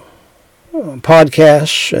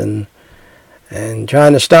podcasts and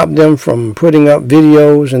trying to stop them from putting up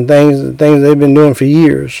videos and things they've been doing for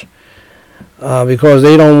years, because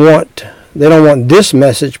they don't want this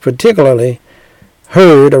message particularly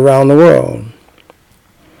heard around the world.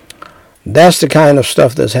 That's the kind of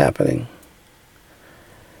stuff that's happening.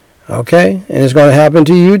 Okay? And it's going to happen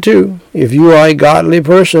to you too. If you are a godly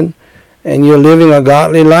person and you're living a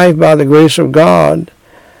godly life by the grace of God,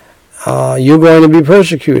 you're going to be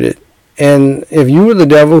persecuted. And if you were the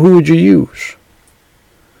devil, who would you use?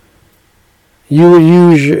 You would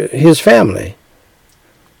use his family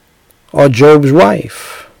or Job's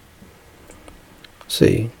wife.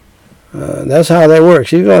 See, that's how that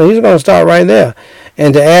works. He's going to start right there.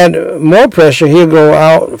 And to add more pressure, he'll go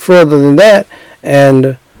out further than that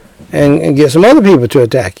and get some other people to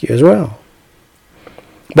attack you as well.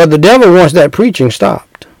 But the devil wants that preaching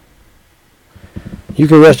stopped. You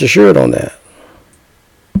can rest assured on that.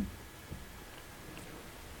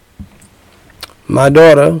 My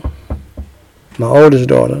daughter, my oldest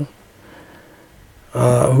daughter,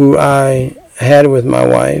 who I had with my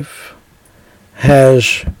wife,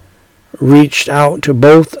 has reached out to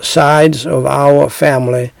both sides of our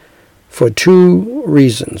family for two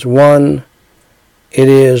reasons. One, it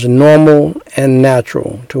is normal and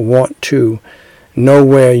natural to want to know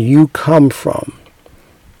where you come from.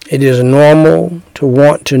 It is normal to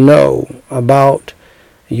want to know about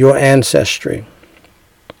your ancestry.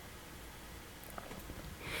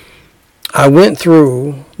 I went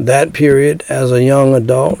through that period as a young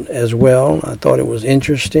adult as well. I thought it was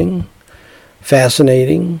interesting,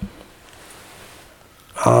 fascinating.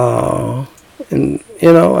 And,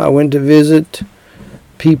 I went to visit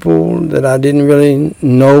people that I didn't really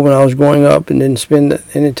know when I was growing up and didn't spend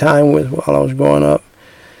any time with while I was growing up.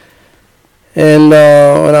 And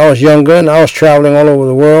when I was younger, and I was traveling all over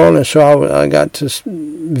the world, and so I got to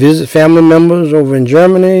visit family members over in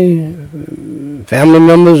Germany, family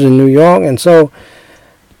members in New York, and so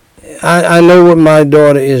I know what my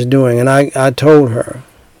daughter is doing, and I told her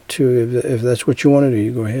to, if that's what you want to do,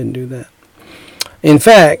 you go ahead and do that. In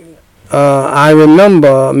fact, I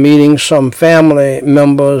remember meeting some family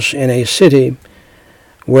members in a city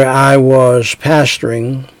where I was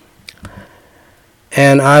pastoring,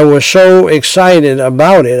 and I was so excited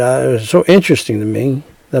about it. It was so interesting to me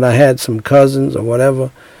that I had some cousins or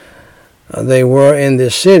whatever they were in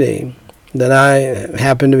this city that I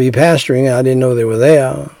happened to be pastoring. I didn't know they were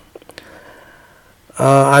there.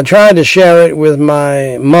 I tried to share it with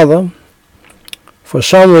my mother. For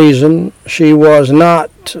some reason, she was not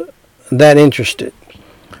that interested,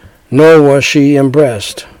 nor was she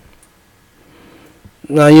impressed.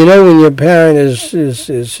 Now, you know when your parent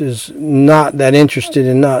is not that interested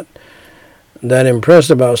and not that impressed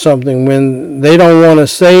about something, when they don't want to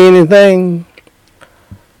say anything,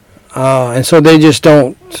 and so they just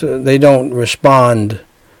don't respond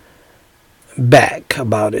back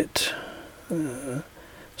about it.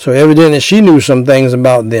 So evidently she knew some things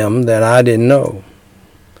about them that I didn't know,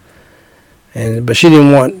 but she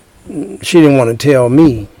didn't want to tell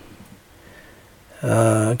me.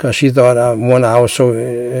 Because she thought I was so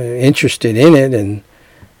interested in it and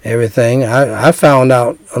everything. I found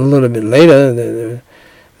out a little bit later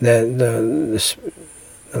that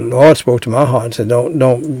the Lord spoke to my heart and said,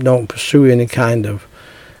 don't pursue any kind of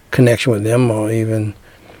connection with them, or even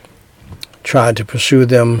try to pursue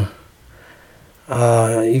them.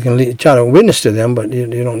 You can try to witness to them, but you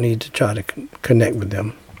don't need to try to connect with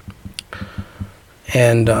them.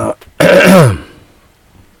 And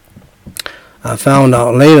I found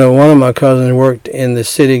out later one of my cousins worked in the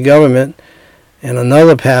city government, and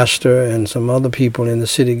another pastor and some other people in the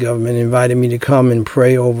city government invited me to come and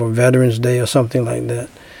pray over Veterans Day or something like that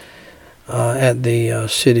at the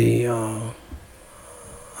city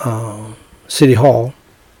hall.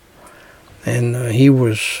 And he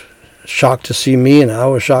was shocked to see me, and I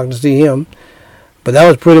was shocked to see him. But that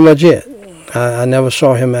was pretty much it. I never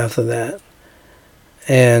saw him after that.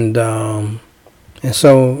 And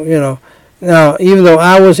so, you know, now, even though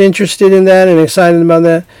I was interested in that and excited about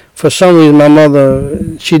that, for some reason my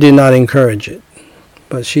mother, she did not encourage it.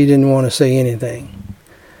 But she didn't want to say anything.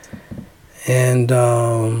 And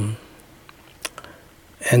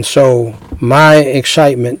so my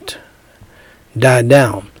excitement died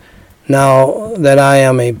down. Now that I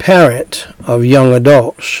am a parent of young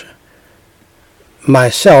adults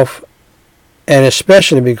myself, and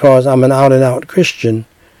especially because I'm an out-and-out Christian,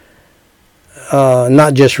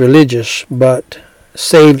 not just religious, but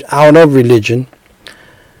saved out of religion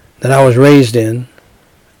that I was raised in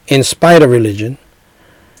spite of religion.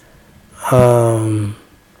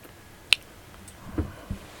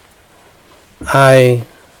 I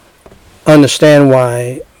understand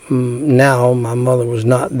why now my mother was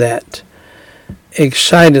not that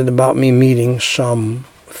excited about me meeting some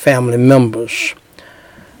family members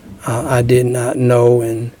I did not know,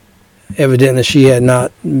 and evidently she had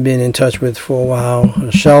not been in touch with for a while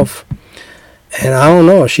herself. And I don't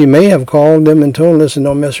know, she may have called them and told them, listen,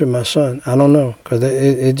 don't mess with my son. I don't know, because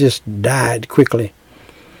it just died quickly.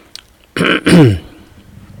 I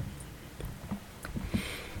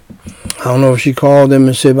don't know if she called them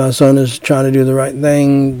and said, my son is trying to do the right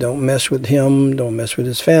thing, don't mess with him, don't mess with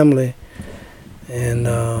his family. And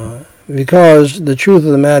because the truth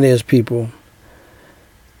of the matter is, people,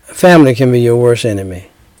 family can be your worst enemy.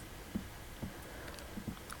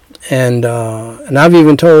 And I've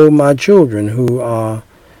even told my children who are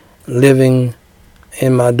living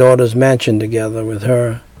in my daughter's mansion together with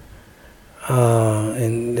her,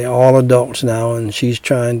 and they're all adults now, and she's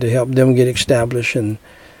trying to help them get established, and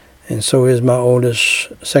so is my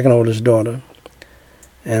second oldest daughter,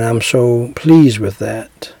 and I'm so pleased with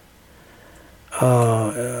that.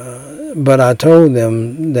 But I told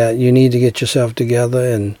them that you need to get yourself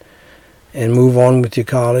together and move on with your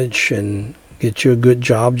college and get you a good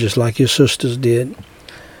job just like your sisters did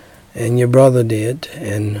and your brother did,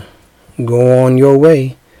 and go on your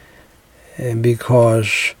way, and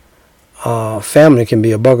because family can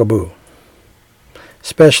be a bugaboo,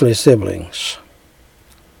 especially siblings.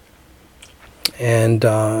 And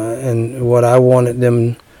what I wanted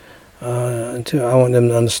them to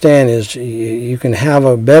understand is you can have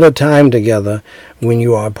a better time together when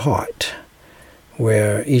you are apart,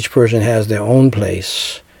 where each person has their own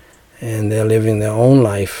place and they're living their own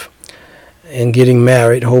life and getting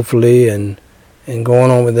married, hopefully, and and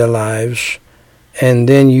going on with their lives, and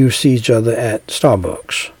then you see each other at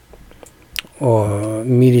Starbucks or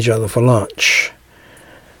meet each other for lunch.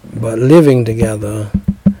 But living together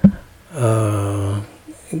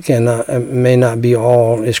may not be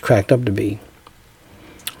all it's cracked up to be.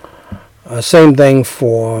 Same thing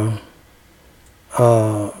for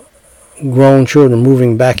grown children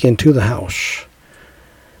moving back into the house.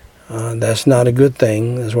 That's not a good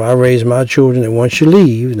thing. That's why I raise my children that once you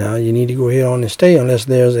leave, now you need to go ahead on and stay unless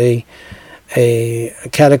there's a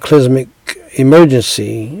cataclysmic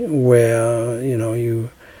emergency where, you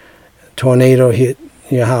tornado hit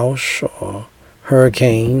your house or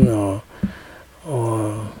hurricane or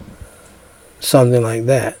something like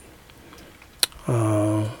that.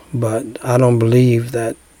 But I don't believe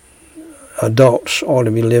that adults ought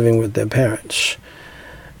to be living with their parents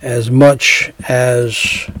as much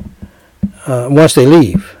as once they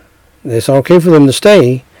leave. It's okay for them to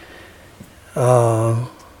stay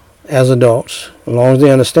as adults, as long as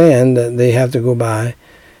they understand that they have to go by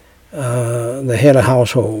the head of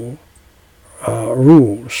household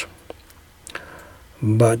rules.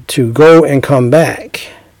 But to go and come back,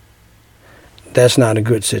 that's not a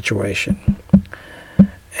good situation.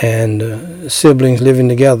 And siblings living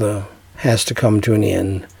together has to come to an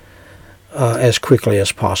end as quickly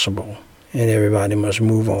as possible, and everybody must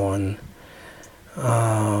move on.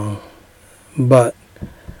 But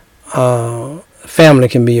family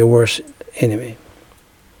can be your worst enemy.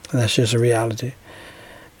 That's just a reality.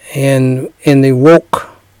 And in the woke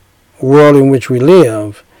world in which we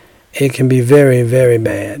live, it can be very, very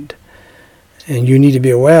bad. And you need to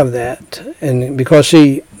be aware of that. And because,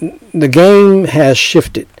 see, the game has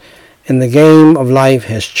shifted, and the game of life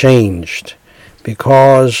has changed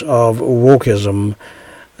because of wokeism,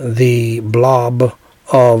 the blob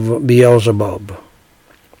of Beelzebub.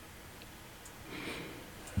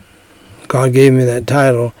 God gave me that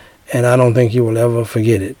title, and I don't think you will ever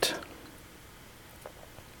forget it.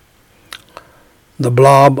 The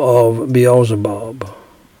blob of Beelzebub.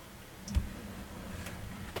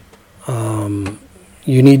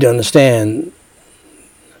 You need to understand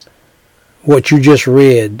what you just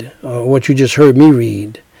read, what you just heard me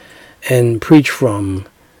read and preach from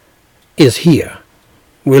is here.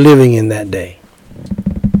 We're living in that day.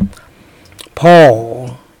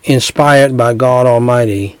 Paul, inspired by God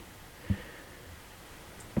Almighty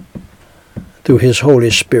through his Holy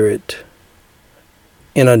Spirit,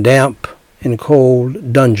 in a damp and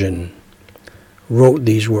cold dungeon, wrote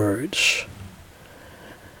these words.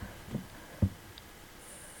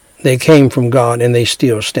 They came from God, and they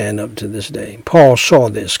still stand up to this day. Paul saw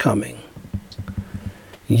this coming.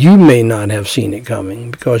 You may not have seen it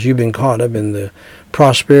coming because you've been caught up in the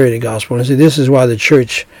prosperity gospel. And see, this is why the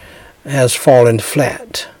church has fallen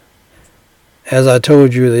flat. As I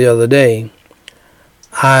told you the other day,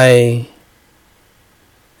 I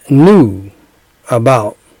knew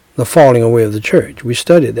about the falling away of the church. We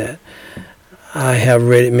studied that. I have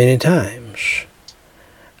read it many times.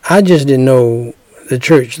 I just didn't know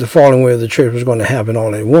the falling away of the church was going to happen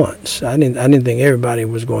all at once. I didn't think everybody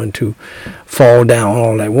was going to fall down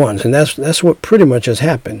all at once, and that's what pretty much has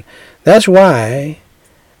happened. That's why,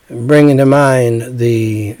 bringing to mind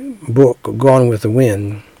the book Gone with the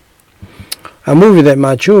Wind, a movie that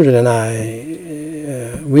my children and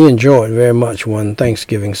I we enjoyed very much one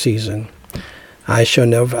Thanksgiving season. I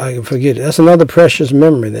can forget it. That's another precious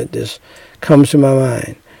memory that just comes to my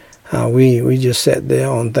mind. We just sat there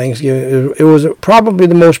on Thanksgiving. It was probably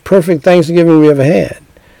the most perfect Thanksgiving we ever had.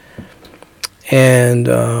 And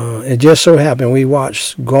it just so happened we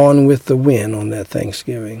watched Gone with the Wind on that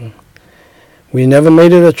Thanksgiving. We never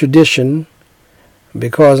made it a tradition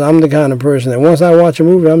because I'm the kind of person that once I watch a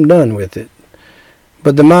movie, I'm done with it.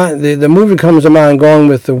 But the movie comes to mind, Gone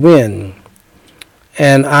with the Wind.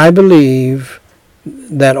 And I believe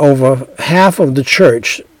that over half of the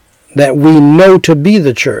church that we know to be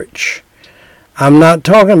the church. I'm not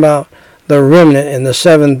talking about the remnant and the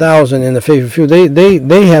 7,000 in the faithful few.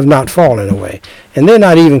 They have not fallen away. And they're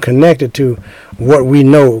not even connected to what we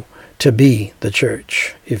know to be the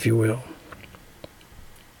church, if you will.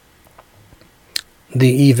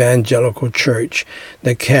 The evangelical church,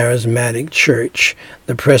 the charismatic church,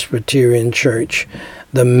 the Presbyterian church,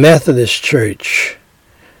 the Methodist church.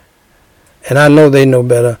 And I know they know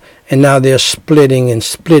better. And now they're splitting and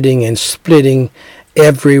splitting and splitting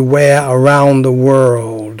everywhere around the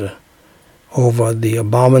world over the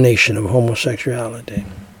abomination of homosexuality.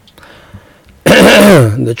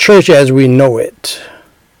 The church as we know it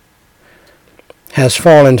has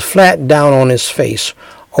fallen flat down on its face.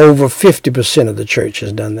 Over 50% of the church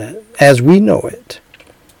has done that, as we know it.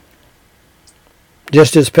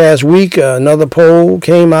 Just this past week, another poll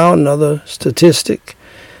came out, another statistic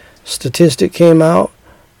came out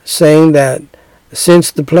saying that since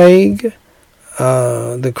the plague,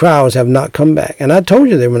 the crowds have not come back. And I told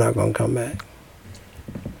you they were not going to come back.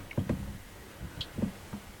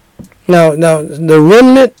 Now, the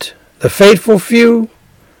remnant, the faithful few,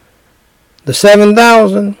 the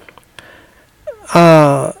 7,000,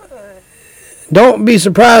 don't be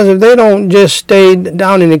surprised if they don't just stay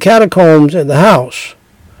down in the catacombs at the house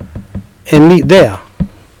and meet there.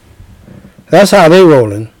 That's how they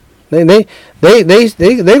rolling. They're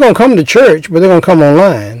gonna come to church, but they're gonna come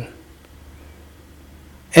online.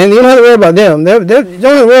 And you don't have to worry about them. You don't have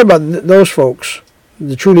to worry about those folks,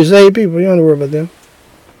 the truly saved people. You don't have to worry about them.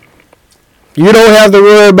 You don't have to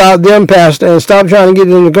worry about them, Pastor, and stop trying to get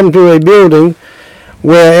them to come to a building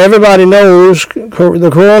where everybody knows the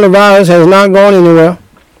coronavirus has not gone anywhere.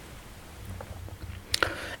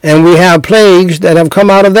 And we have plagues that have come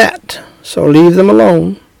out of that. So leave them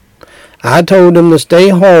alone. I told them to stay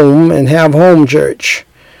home and have home church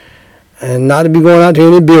and not to be going out to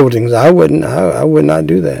any buildings. I would not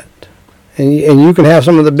do that. And you can have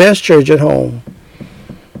some of the best church at home.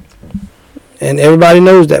 And everybody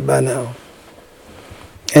knows that by now.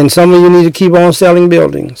 And some of you need to keep on selling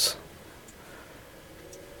buildings.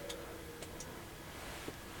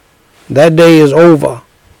 That day is over.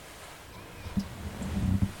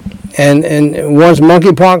 And once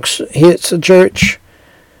monkeypox hits a church,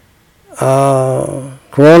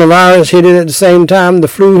 coronavirus hit it at the same time, the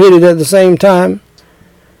flu hit it at the same time.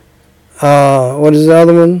 What is the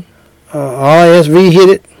other one? RSV hit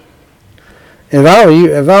it. If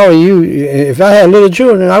I had little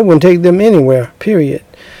children, I wouldn't take them anywhere, period.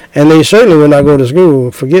 And they certainly would not go to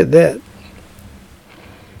school. Forget that.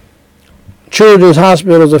 Children's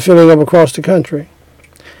hospitals are filling up across the country.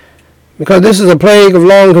 Because this is a plague of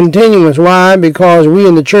long continuance. Why? Because we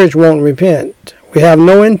in the church won't repent. We have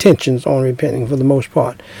no intentions on repenting for the most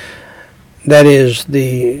part. That is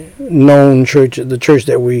the known church, the church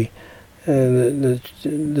that we, the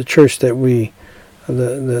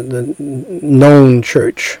known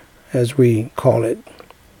church, as we call it.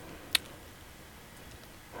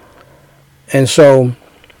 And so,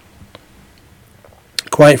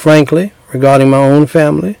 quite frankly, regarding my own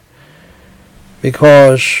family,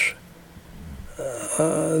 because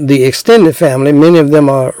the extended family, many of them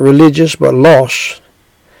are religious but lost,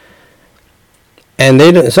 and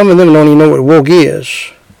some of them don't even know what woke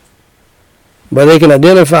is, but they can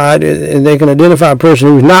identify it, and they can identify a person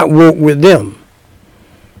who's not woke with them.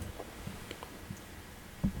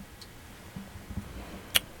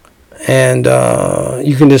 And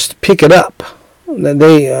you can just pick it up. That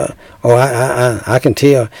they, I can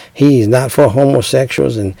tell he's not for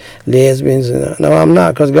homosexuals and lesbians. No, I'm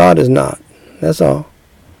not, because God is not. That's all.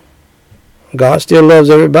 God still loves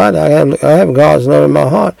everybody. I have God's love in my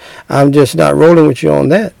heart. I'm just not rolling with you on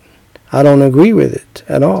that. I don't agree with it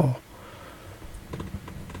at all.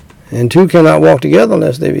 And two cannot walk together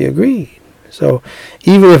unless they be agreed. So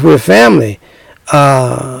even if we're family,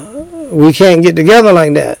 we can't get together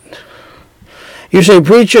like that. You say,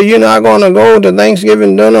 preacher, you're not going to go to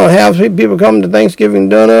Thanksgiving dinner or have people come to Thanksgiving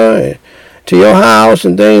dinner to your house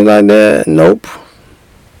and things like that? Nope.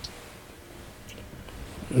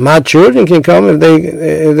 My children can come if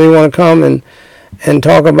they want to come and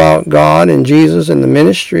talk about God and Jesus and the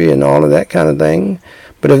ministry and all of that kind of thing.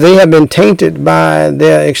 But if they have been tainted by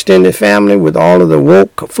their extended family with all of the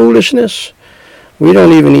woke foolishness, we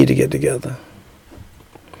don't even need to get together.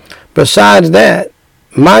 Besides that,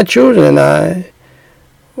 my children and I,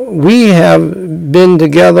 we have been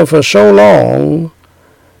together for so long,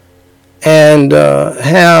 and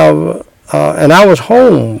and I was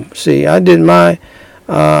home. See, I didn't work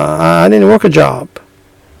a job,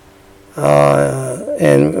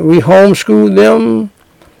 and we homeschooled them,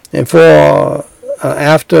 and for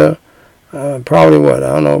after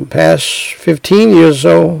probably past 15 years or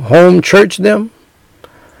so, home churched them,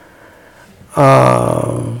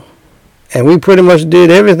 and we pretty much did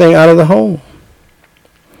everything out of the home.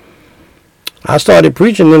 I started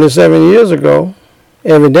preaching nearly 7 years ago,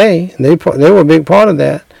 every day. They were a big part of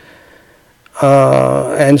that.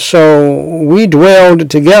 And so we dwelled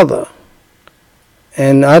together.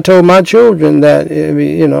 And I told my children that,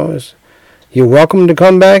 you're welcome to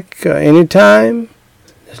come back anytime.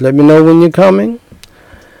 Just let me know when you're coming.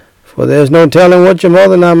 For there's no telling what your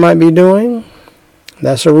mother and I might be doing.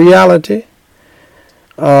 That's a reality.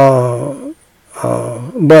 But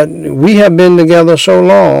we have been together so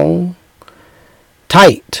long,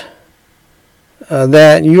 tight,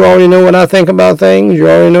 that you already know what I think about things. You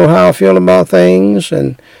already know how I feel about things,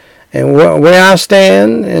 and and where I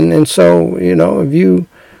stand. And so, if you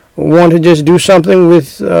want to just do something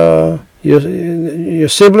with your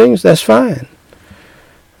siblings, that's fine.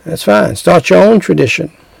 That's fine. Start your own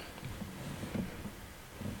tradition.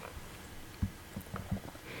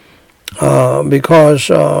 Because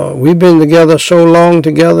we've been together so long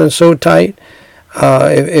together and so tight.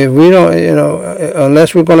 If we don't,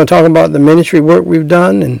 unless we're going to talk about the ministry work we've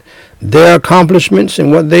done and their accomplishments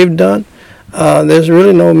and what they've done, there's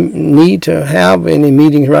really no need to have any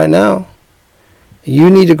meetings right now. You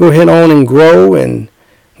need to go ahead on and grow into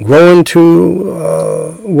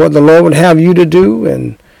what the Lord would have you to do,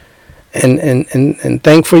 and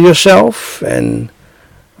think for yourself, and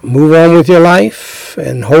move on with your life,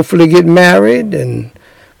 and hopefully get married, and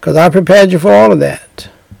because I prepared you for all of that.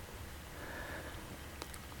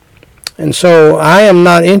 And so I am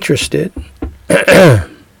not interested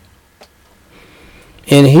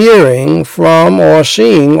in hearing from or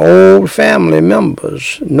seeing old family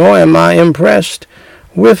members, nor am I impressed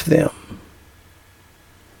with them.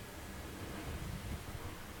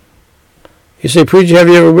 You say, preacher, have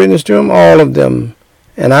you ever witnessed to them? All of them.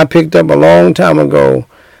 And I picked up a long time ago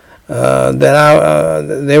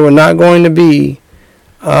that they were not going to be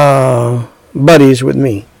buddies with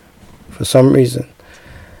me for some reason.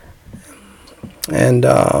 And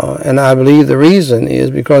I believe the reason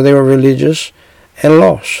is because they were religious and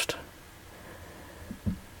lost.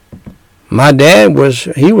 My dad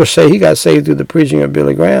he got saved through the preaching of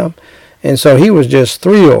Billy Graham, and so he was just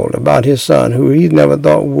thrilled about his son, who he never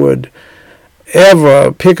thought would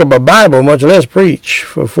ever pick up a Bible, much less preach,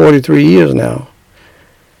 for 43 years now.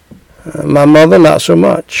 My mother, not so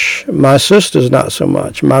much. My sisters, not so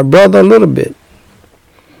much. My brother, a little bit.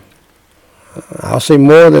 I'll say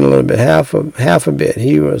more than a little bit, half a bit.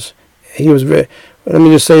 He was very. Let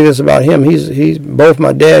me just say this about him. He's both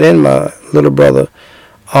my dad and my little brother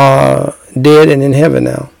are dead and in heaven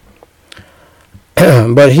now.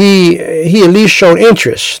 But he at least showed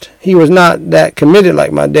interest. He was not that committed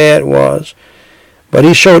like my dad was, but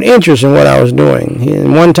he showed interest in what I was doing.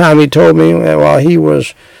 And one time he told me that while he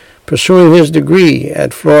was pursuing his degree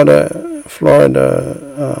at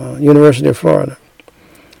University of Florida,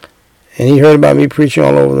 and he heard about me preaching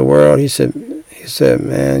all over the world, he said,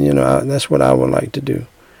 man, that's what I would like to do.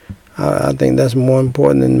 I think that's more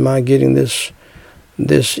important than my getting this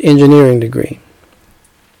engineering degree.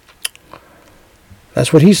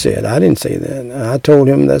 That's what he said. I didn't say that. I told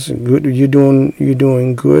him that's good. You're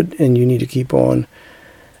doing good, and you need to keep on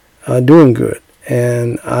doing good.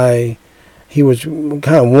 And he was kind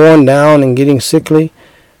of worn down and getting sickly,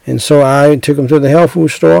 and so I took him to the health food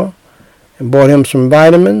store and bought him some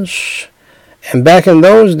vitamins. And back in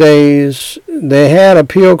those days, they had a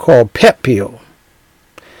pill called Pep Pill.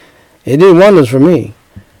 It did wonders for me.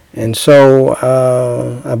 And so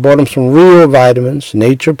I bought him some real vitamins,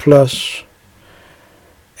 Nature Plus,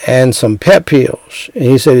 and some Pep Pills. And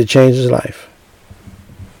he said it changed his life.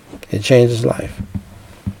 It changed his life.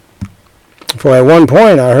 For at one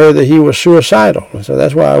point, I heard that he was suicidal. So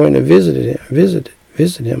that's why I went and visited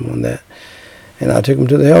him on that. And I took him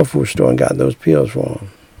to the health food store and got those pills for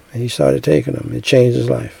him. And he started taking them. It changed his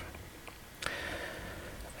life.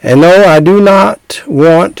 And no, I do not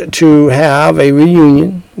want to have a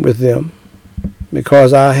reunion with them,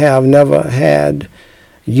 because I have never had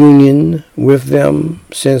union with them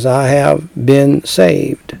since I have been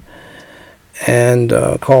saved and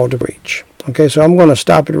called to preach. Okay, so I'm going to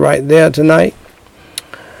stop it right there tonight.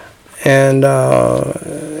 And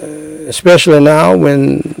especially now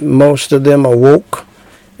when most of them are woke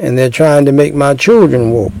and they're trying to make my children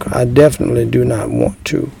woke, I definitely do not want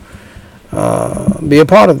to be a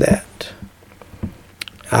part of that.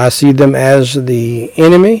 I see them as the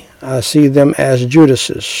enemy. I see them as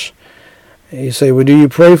Judases. You say, well, do you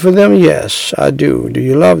pray for them? Yes, I do. Do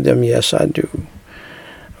you love them? Yes, I do.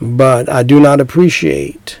 But I do not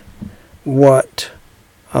appreciate what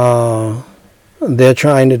they're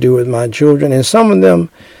trying to do with my children. And some of them,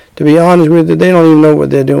 to be honest with you, they don't even know what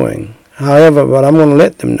they're doing. However, but I'm going to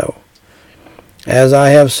let them know. As I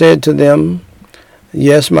have said to them,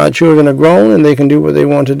 yes, my children are grown and they can do what they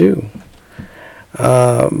want to do.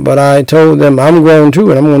 But I told them I'm grown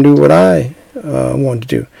too, and I'm going to do what I want to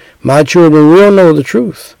do. My children will know the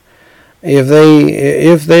truth. If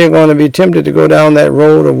they are going to be tempted to go down that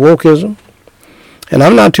road of wokeism, and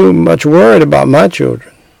I'm not too much worried about my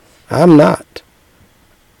children. I'm not.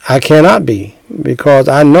 I cannot be, because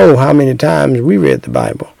I know how many times we read the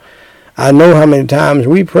Bible. I know how many times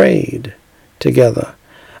we prayed together.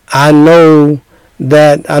 I know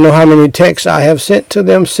how many texts I have sent to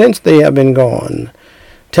them since they have been gone,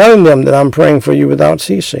 telling them that I'm praying for you without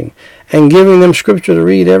ceasing, and giving them scripture to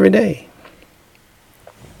read every day.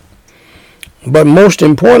 But most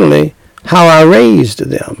importantly, how I raised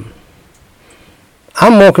them.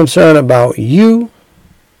 I'm more concerned about you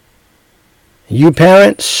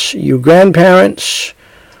parents, you grandparents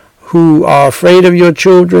who are afraid of your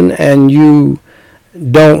children and you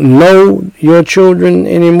don't know your children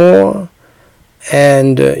anymore,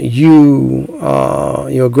 and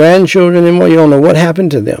your grandchildren anymore. You don't know what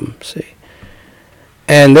happened to them, see.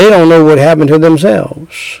 And they don't know what happened to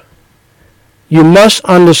themselves. You must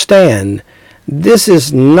understand, this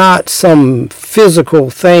is not some physical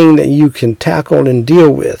thing that you can tackle and deal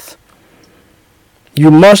with.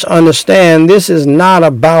 You must understand, this is not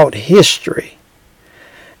about history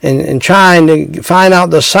and trying to find out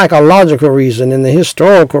the psychological reason and the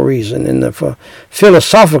historical reason and the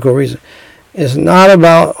philosophical reason. It's not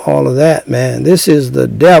about all of that, man. This is the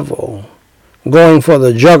devil going for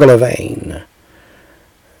the jugular vein.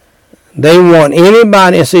 They want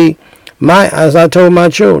anybody. See, as I told my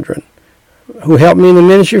children, who helped me in the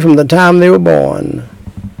ministry from the time they were born.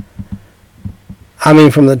 I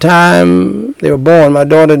mean, from the time they were born. My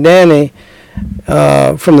daughter Danny,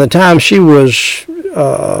 from the time she was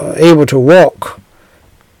able to walk,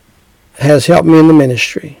 has helped me in the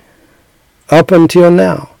ministry up until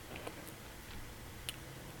now.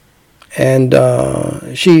 And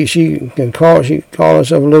she call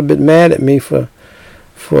herself a little bit mad at me for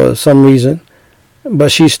some reason,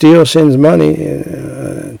 but she still sends money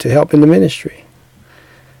to help in the ministry.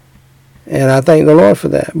 And I thank the Lord for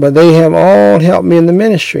that. But they have all helped me in the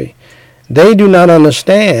ministry. They do not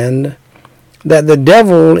understand that the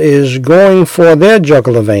devil is going for their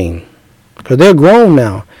jugular vein, because they're grown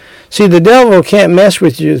now. See, the devil can't mess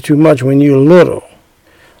with you too much when you're little,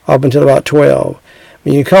 up until about 12.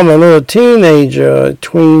 When you become a little teenager,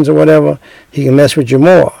 tweens or whatever, he can mess with you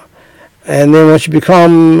more. And then once you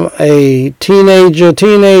become a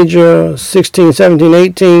teenager, 16, 17,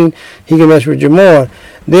 18, he can mess with you more.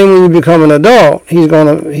 Then when you become an adult, he's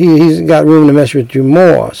got room to mess with you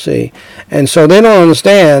more, see. And so they don't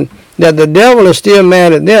understand that the devil is still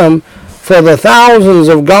mad at them for the thousands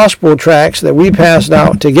of gospel tracts that we passed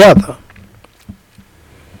out together.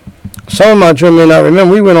 Some of my children may not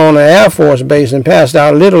remember. We went on an Air Force base and passed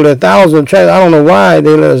out literally thousands of tracts. I don't know why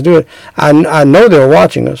they let us do it. I know they were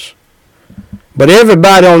watching us. But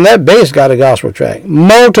everybody on that base got a gospel tract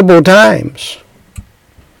multiple times.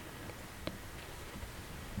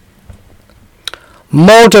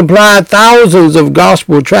 Multiplied thousands of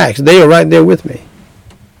gospel tracts. They are right there with me.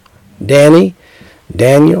 Danny,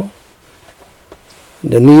 Daniel,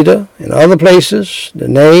 Danita, and other places,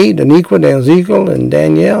 Danae, Daniqua, Danzikel, and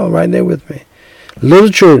Danielle, right there with me. Little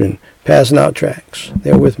children passing out tracts.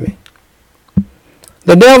 They're with me.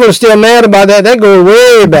 The devil is still mad about that. That goes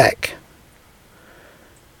way back.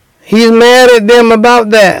 He's mad at them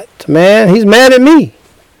about that, man. He's mad at me.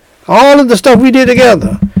 All of the stuff we did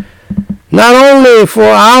together. Not only for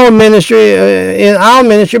our ministry, in our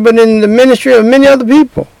ministry, but in the ministry of many other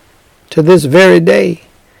people to this very day.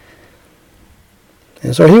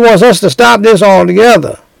 And so he wants us to stop this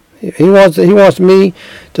altogether. He wants me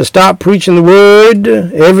to stop preaching the word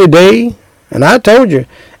every day. And I told you,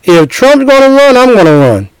 if Trump's going to run, I'm going to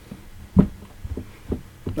run.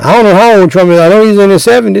 I don't know how old Trump is. I know he's in his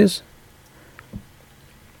 70s.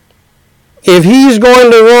 If he's going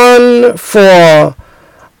to run for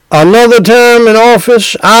another term in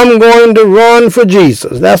office, I'm going to run for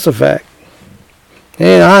Jesus. That's a fact.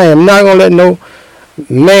 And I am not going to let no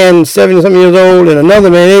man 70-something years old and another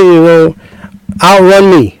man 80 years old outrun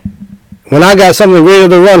me when I got something greater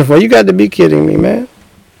to run for. You got to be kidding me, man.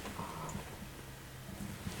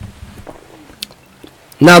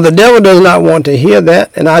 Now, the devil does not want to hear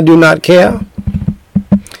that, and I do not care.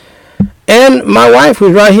 And my wife,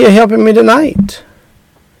 who's right here helping me tonight,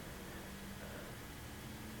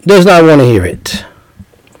 does not want to hear it.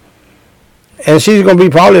 And she's going to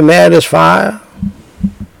be probably mad as fire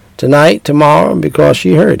tonight, tomorrow, because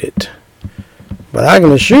she heard it. But I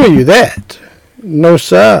can assure you that. No,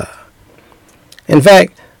 sir. In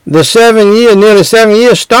fact, nearly 7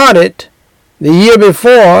 years started the year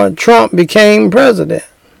before Trump became president.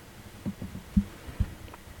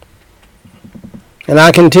 And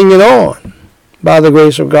I continued on by the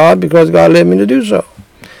grace of God because God led me to do so.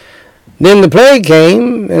 Then the plague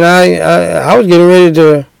came, and I was getting ready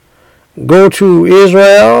to go to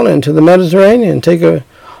Israel and to the Mediterranean and take a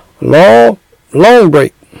long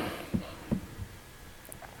break.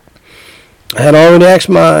 I had already asked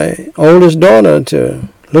my oldest daughter to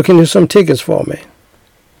look into some tickets for me.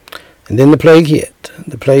 And then the plague hit.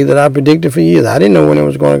 The plague that I predicted for years. I didn't know when it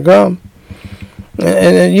was going to come.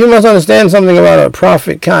 And you must understand something about a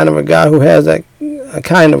prophet, kind of a guy who has that a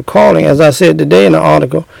kind of calling, as I said today in the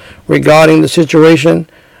article, regarding the situation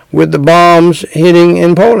with the bombs hitting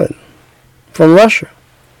in Poland from Russia.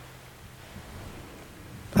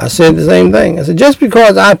 I said the same thing. I said, just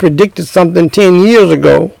because I predicted something 10 years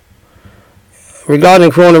ago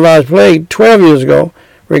regarding coronavirus plague, 12 years ago,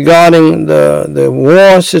 regarding the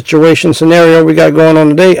war situation scenario we got going on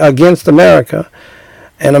today against America,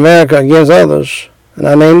 and America against others, and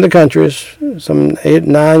I named the countries some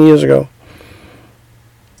 8-9 years ago.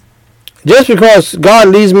 Just because God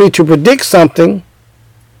leads me to predict something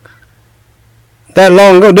that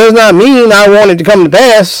long ago does not mean I want it to come to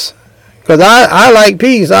pass. Because I like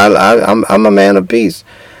peace. I'm a man of peace,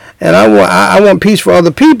 and I want peace for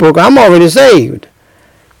other people. Because I'm already saved.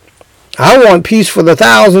 I want peace for the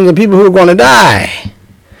thousands of people who are going to die,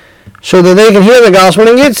 so that they can hear the gospel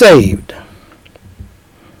and get saved.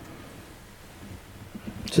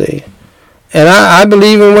 See, and I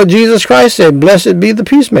believe in what Jesus Christ said. Blessed be the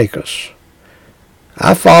peacemakers.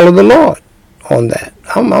 I follow the Lord on that.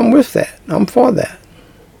 I'm with that. I'm for that.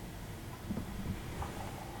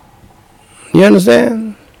 You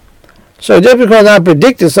understand? So just because I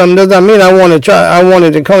predicted something does not mean I want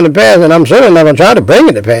it to come to pass, and I'm certainly not going to try to bring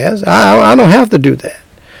it to pass. I don't have to do that.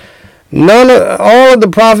 All of the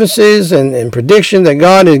prophecies and predictions that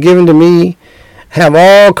God has given to me have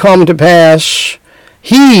all come to pass.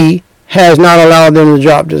 He has not allowed them to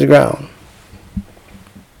drop to the ground.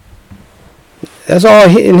 That's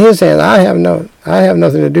all in His hands. I have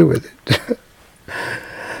nothing to do with it.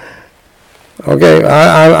 Okay,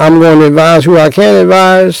 I'm going to advise who I can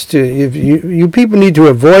advise. If you people need to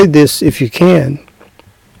avoid this if you can.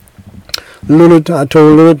 I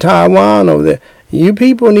told little Taiwan over there, you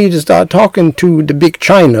people need to start talking to the big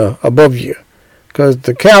China above you, because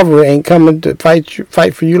the cavalry ain't coming to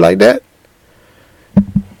fight for you like that.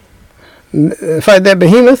 Fight that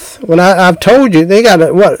behemoth. When I've told you they got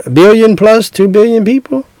a billion plus 2 billion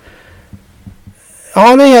people.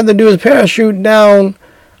 All they have to do is parachute down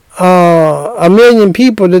 1 million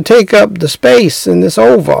people to take up the space, and it's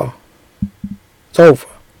over. It's over.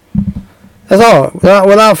 That's all.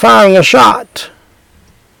 Without firing a shot.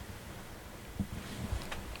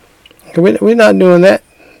 We're not doing that.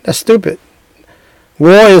 That's stupid.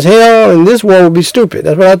 War is hell, and this war will be stupid.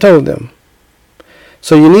 That's what I told them.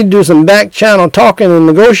 So you need to do some back channel talking and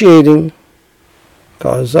negotiating,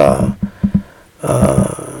 because that's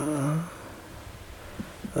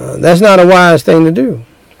not a wise thing to do.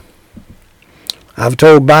 I've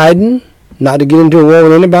told Biden not to get into a war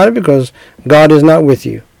with anybody, because God is not with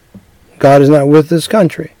you. God is not with this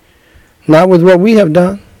country. Not with what we have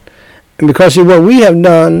done. And because of what we have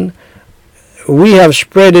done, we have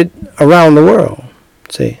spread it around the world.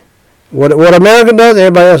 See, what America does,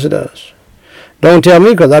 everybody else does. Don't tell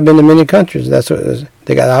me, because I've been to many countries. That's what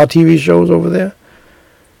they got our TV shows over there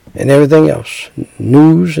and everything else.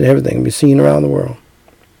 News and everything can be seen around the world.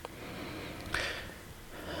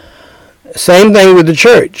 Same thing with the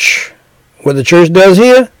church. What the church does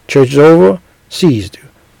here, church is overseas do.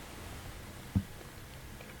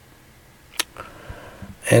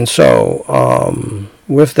 And so,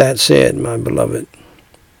 with that said, my beloved,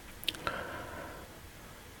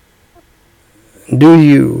 do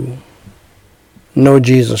you know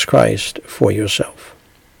Jesus Christ for yourself?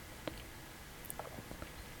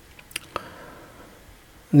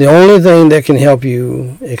 The only thing that can help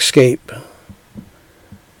you escape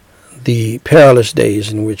the perilous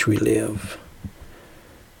days in which we live,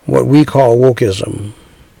 what we call wokeism,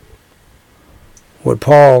 what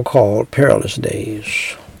Paul called perilous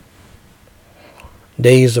days,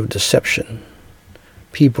 days of deception,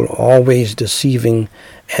 people always deceiving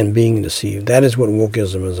and being deceived. That is what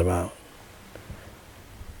wokeism is about.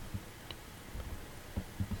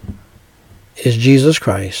 Is Jesus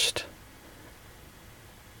Christ,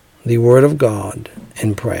 the Word of God,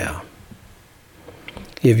 and prayer.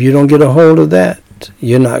 If you don't get a hold of that,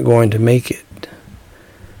 you're not going to make it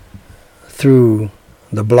through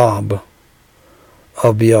the blob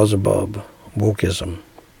of Beelzebub, wokeism.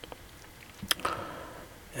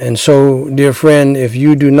 And so, dear friend, if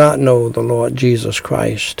you do not know the Lord Jesus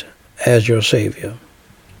Christ as your Savior,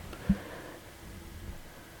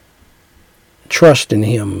 trust in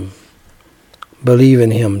Him, believe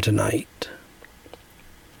in Him tonight.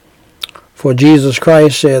 For Jesus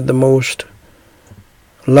Christ said the most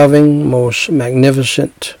loving, most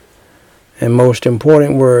magnificent, and most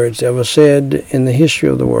important words ever said in the history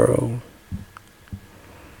of the world,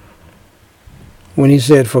 when He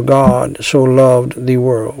said, "For God so loved the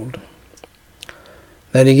world,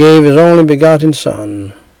 that He gave His only begotten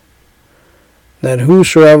Son, that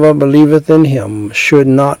whosoever believeth in him should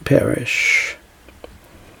not perish,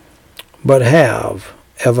 but have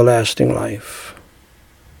everlasting life.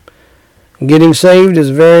 Getting saved is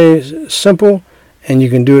very simple, and you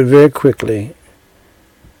can do it very quickly.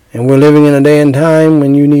 And we're living in a day and time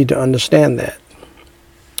when you need to understand that.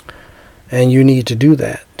 And you need to do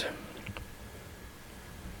that.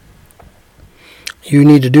 You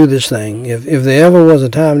need to do this thing. If there ever was a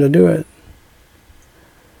time to do it,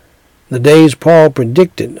 the days Paul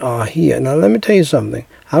predicted are here. Now let me tell you something.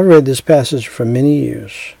 I've read this passage for many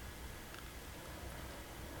years.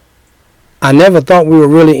 I never thought we were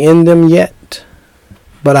really in them yet,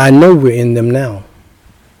 but I know we're in them now.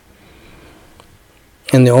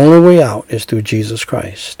 And the only way out is through Jesus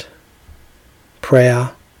Christ.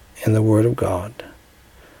 Prayer and the Word of God.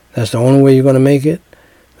 That's the only way you're going to make it.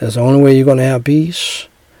 That's the only way you're going to have peace.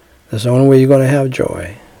 That's the only way you're going to have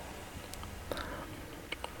joy.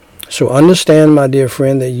 So understand, my dear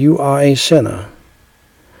friend, that you are a sinner.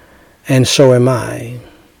 And so am I.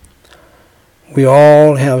 We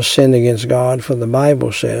all have sinned against God, for the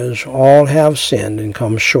Bible says, all have sinned and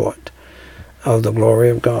come short of the glory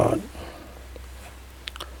of God.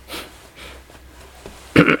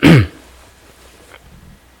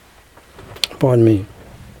 Pardon me.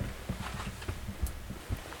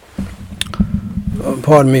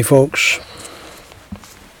 Pardon me, folks.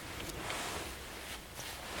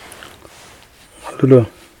 As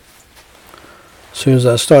soon as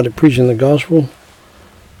I started preaching the gospel,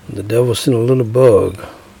 the devil sent a little bug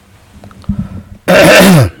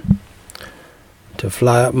to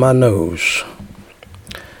fly up my nose.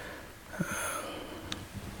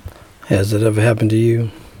 Has it ever happened to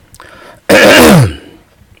you?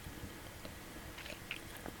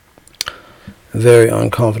 Very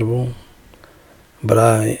uncomfortable. But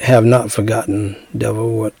I have not forgotten,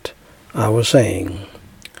 devil, what I was saying.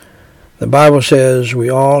 The Bible says we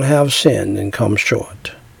all have sinned and come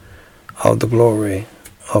short of the glory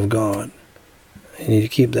of God. You need to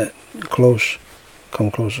keep that close.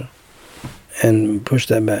 Come closer. And push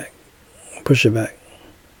that back. Push it back.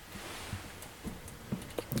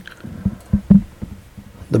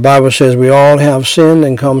 The Bible says we all have sinned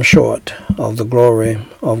and come short of the glory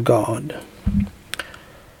of God.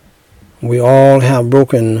 We all have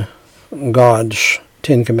broken God's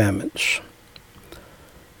 10 Commandments.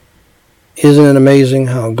 Isn't it amazing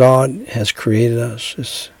how God has created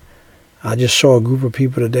us? I just saw a group of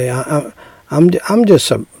people today. I'm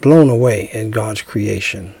just blown away at God's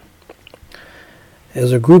creation.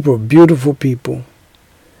 There's a group of beautiful people,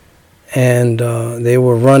 and they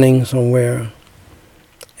were running somewhere,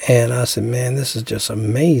 and I said, man, this is just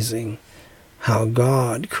amazing how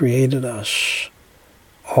God created us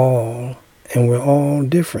all, and we're all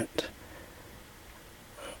different.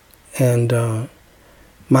 And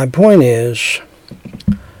my point is,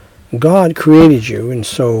 God created you, and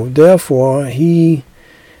so therefore He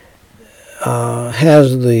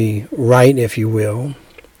has the right, if you will,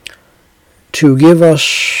 to give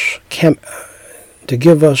us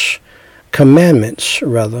commandments,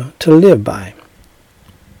 rather, to live by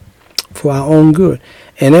for our own good.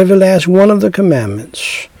 And every last one of the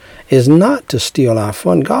commandments is not to steal our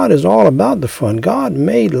fun. God is all about the fun. God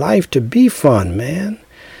made life to be fun, man.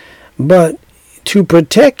 But to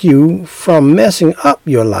protect you from messing up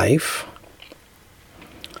your life,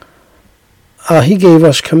 He gave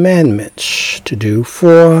us commandments to do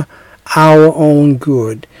for our own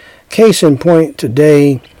good. Case in point,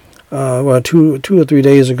 today, 2 or 3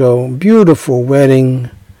 days ago, beautiful wedding,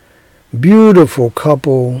 beautiful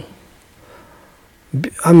couple.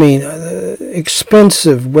 I mean,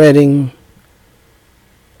 expensive wedding,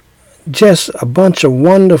 just a bunch of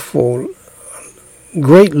wonderful,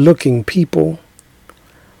 great-looking people.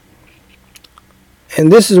 And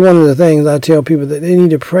this is one of the things I tell people that they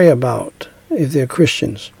need to pray about if they're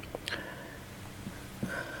Christians.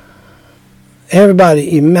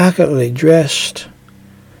 Everybody immaculately dressed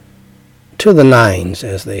to the nines,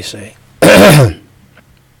 as they say.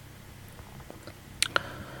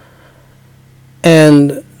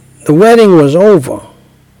 And the wedding was over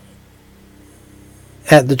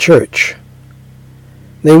at the church.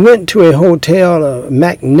 They went to a hotel, a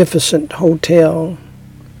magnificent hotel,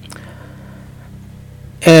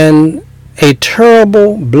 and a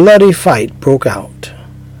terrible, bloody fight broke out.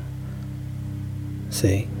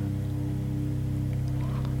 See?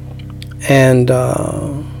 And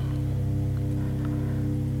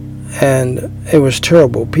it was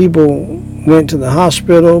terrible. People went to the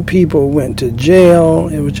hospital. People went to jail.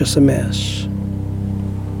 It was just a mess.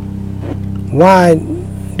 Why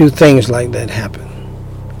do things like that happen?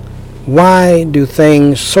 Why do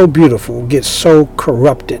things so beautiful get so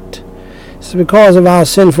corrupted? It's because of our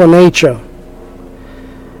sinful nature.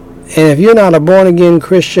 And if you're not a born-again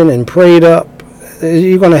Christian and prayed up,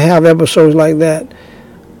 you're going to have episodes like that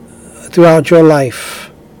throughout your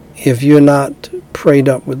life if you're not prayed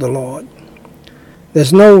up with the Lord.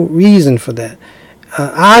 There's no reason for that.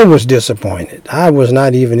 I was disappointed. I was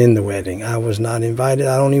not even in the wedding. I was not invited.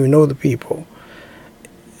 I don't even know the people.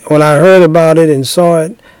 When I heard about it and saw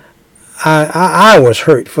it, I was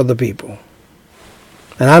hurt for the people.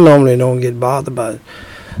 And I normally don't get bothered by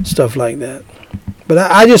stuff like that. But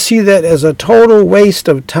I just see that as a total waste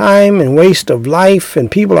of time and waste of life,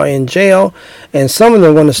 and people are in jail, and some of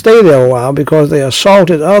them are going to stay there a while because they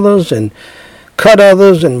assaulted others and cut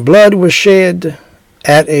others, and blood was shed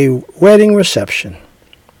at a wedding reception.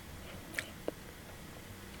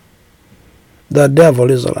 The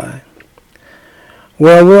devil is a lie.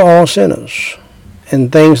 Well, we're all sinners,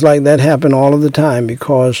 and things like that happen all of the time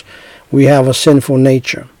because we have a sinful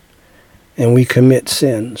nature, and we commit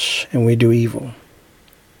sins, and we do evil.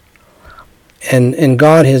 And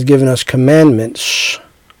God has given us commandments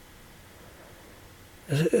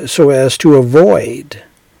so as to avoid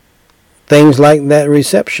things like that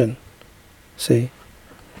reception. See?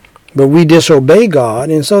 But we disobey God,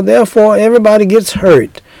 and so therefore everybody gets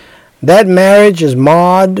hurt. That marriage is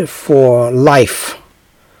marred for life.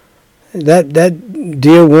 That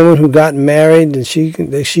dear woman who got married, and she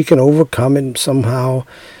can overcome it somehow.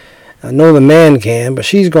 I know the man can, but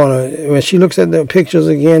she's going to, when she looks at the pictures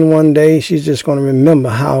again one day, she's just going to remember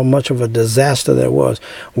how much of a disaster that was.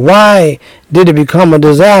 Why did it become a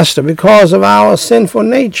disaster? Because of our sinful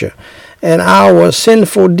nature and our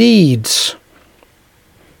sinful deeds.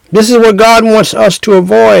 This is what God wants us to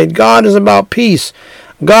avoid. God is about peace.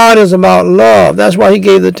 God is about love. That's why he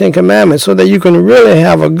gave the Ten Commandments, so that you can really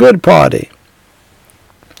have a good party.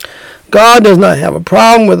 God does not have a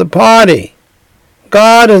problem with a party.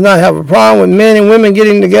 God does not have a problem with men and women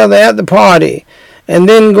getting together at the party and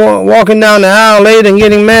then walking down the aisle later and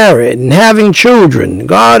getting married and having children.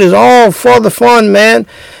 God is all for the fun, man.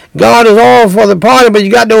 God is all for the party, but you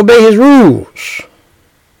got to obey his rules.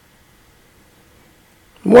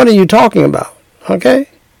 What are you talking about? Okay?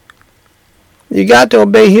 You got to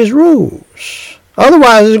obey his rules.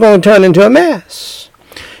 Otherwise, it's going to turn into a mess.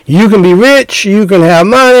 You can be rich. You can have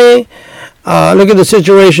money. Look at the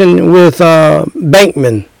situation with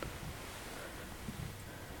Bankman.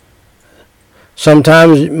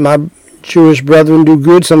 Sometimes my Jewish brethren do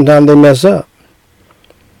good. Sometimes they mess up.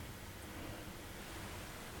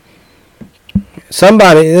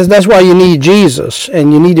 That's why you need Jesus,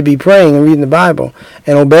 and you need to be praying and reading the Bible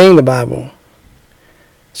and obeying the Bible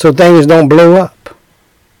so things don't blow up.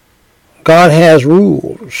 God has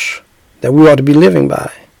rules that we ought to be living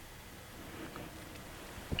by.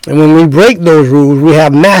 And when we break those rules, we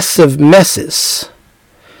have massive messes,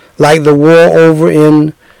 like the war over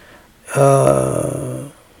in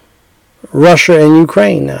Russia and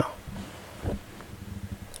Ukraine now.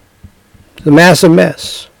 It's a massive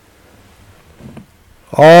mess.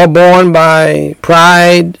 All born by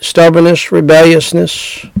pride, stubbornness,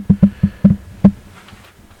 rebelliousness,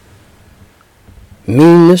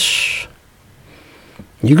 meanness.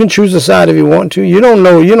 You can choose a side if you want to. You don't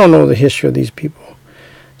know the history of these people.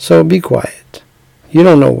 So be quiet. You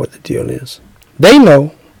don't know what the deal is. They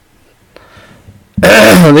know.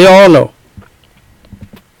 They all know.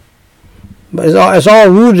 But it's all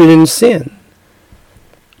rooted in sin.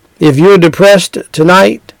 If you're depressed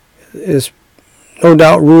tonight, it's no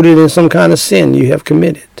doubt rooted in some kind of sin you have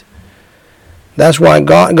committed. That's why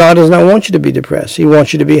God does not want you to be depressed. He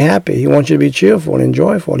wants you to be happy. He wants you to be cheerful and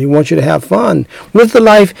joyful. He wants you to have fun with the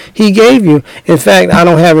life he gave you. In fact, I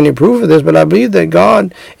don't have any proof of this, but I believe that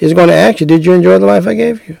God is going to ask you, did you enjoy the life I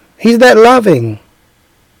gave you? He's that loving.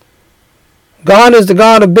 God is the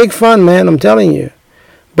God of big fun, man, I'm telling you.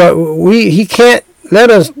 But he can't let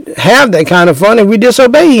us have that kind of fun if we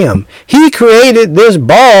disobey him. He created this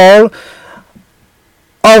ball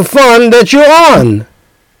of fun that you're on.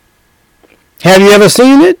 Have you ever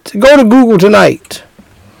seen it? Go to Google tonight.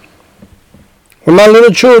 When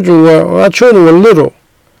our children were little,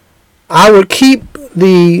 I would keep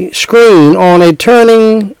the screen on a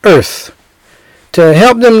turning earth to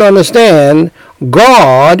help them to understand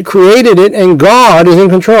God created it and God is in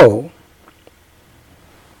control.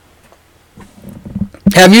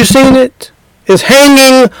 Have you seen it? It's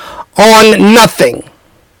hanging on nothing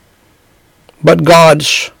but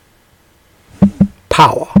God's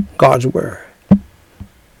power, God's word.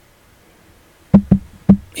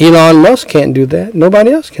 Elon Musk can't do that.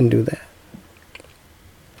 Nobody else can do that.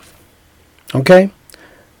 Okay?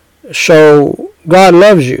 So God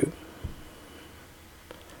loves you.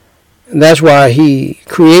 And that's why he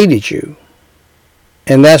created you.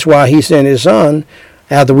 And that's why he sent his son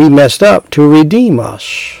after we messed up to redeem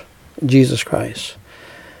us, Jesus Christ.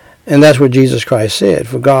 And that's what Jesus Christ said.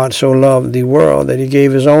 For God so loved the world that he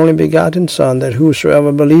gave his only begotten Son, that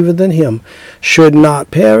whosoever believeth in him should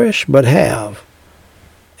not perish, but have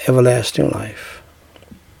everlasting life.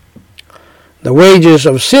 The wages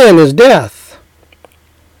of sin is death.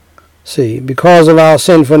 See, because of our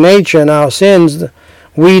sinful nature and our sins,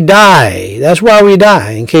 we die. That's why we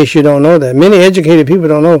die, in case you don't know that. Many educated people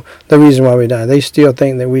don't know the reason why we die. They still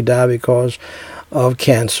think that we die because of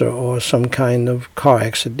cancer or some kind of car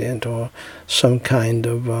accident or some kind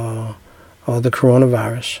of or the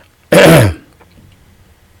coronavirus.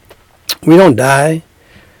 We don't die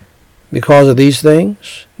because of these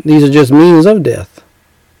things. These are just means of death.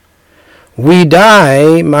 We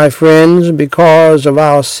die, my friends, because of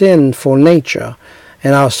our sinful nature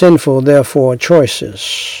and our sinful, therefore,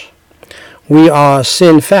 choices. We are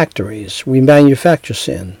sin factories. We manufacture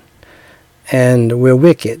sin. And we're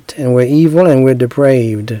wicked, and we're evil, and we're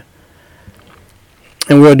depraved.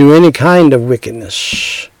 And we'll do any kind of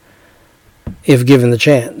wickedness if given the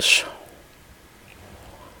chance.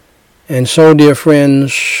 And so, dear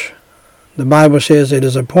friends, the Bible says it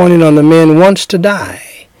is appointed unto men once to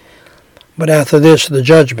die, but after this the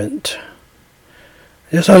judgment.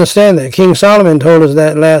 Just understand that. King Solomon told us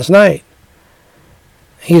that last night.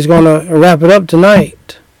 He's going to wrap it up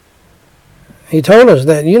tonight. He told us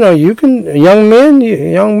that, you can, young men,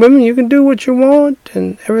 young women, you can do what you want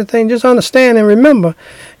and everything. Just understand and remember,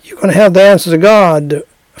 you're going to have the answers of God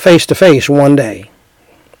face to face one day.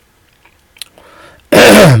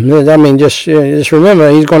 I mean, just remember,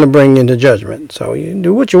 he's going to bring you into judgment. So you can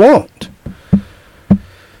do what you want.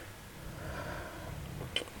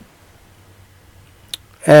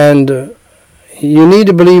 And you need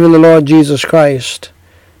to believe in the Lord Jesus Christ,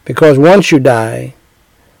 because once you die,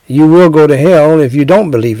 you will go to hell if you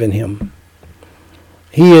don't believe in him.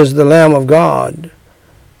 He is the Lamb of God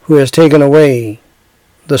who has taken away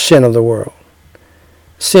the sin of the world.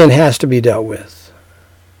 Sin has to be dealt with.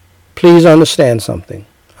 Please understand something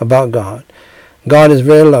about God. God is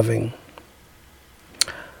very loving,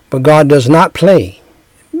 but God does not play.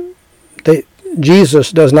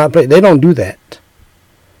 Jesus does not play. They don't do that.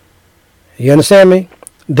 You understand me?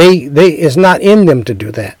 It's not in them to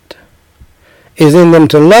do that. Is in them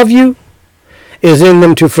to love you, is in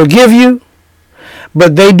them to forgive you,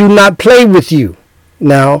 but they do not play with you.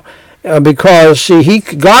 Now, because, see,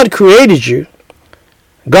 God created you.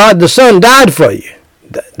 God the Son died for you.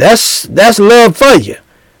 That's love for you.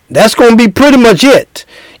 That's going to be pretty much it.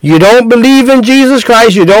 You don't believe in Jesus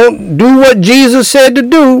Christ, you don't do what Jesus said to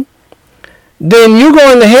do, then you're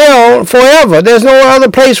going to hell forever. There's no other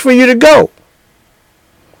place for you to go.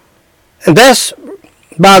 And that's,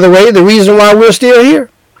 by the way, the reason why we're still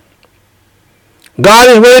here. God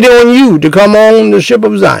is waiting on you to come on the ship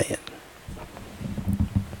of Zion.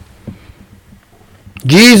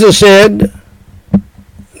 Jesus said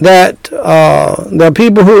that there are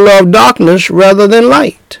people who love darkness rather than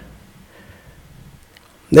light.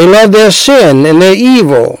 They love their sin and their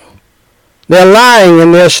evil. They're lying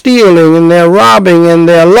and they're stealing and they're robbing and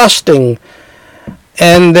they're lusting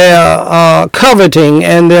and their coveting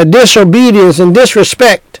and their disobedience and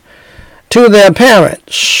disrespect to their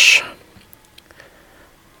parents,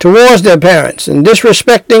 towards their parents, and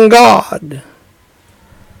disrespecting God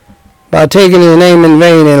by taking his name in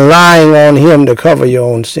vain and lying on him to cover your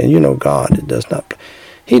own sin. You know God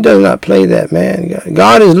he does not play that, man.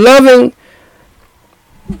 God is loving,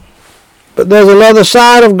 but there's another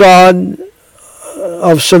side of God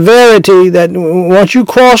of severity that once you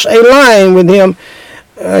cross a line with him,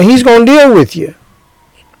 he's going to deal with you.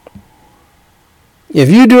 If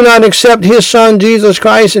you do not accept his Son, Jesus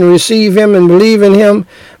Christ, and receive him and believe in him,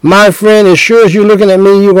 my friend, as sure as you're looking at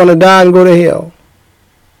me, you're going to die and go to hell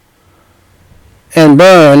and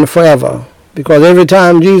burn forever. Because every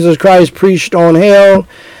time Jesus Christ preached on hell,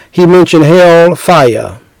 he mentioned hell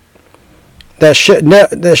fire that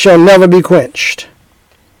shall never be quenched.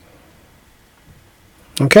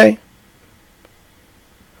 Okay?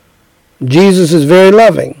 Jesus is very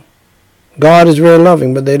loving. God is very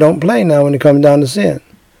loving, but they don't play now when it comes down to sin.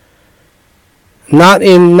 Not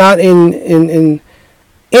in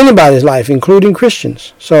anybody's life, including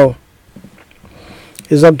Christians. So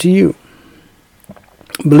it's up to you.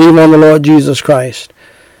 Believe on the Lord Jesus Christ,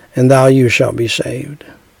 and thou you shalt be saved.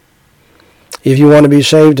 If you want to be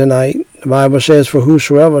saved tonight, the Bible says, for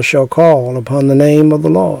whosoever shall call upon the name of the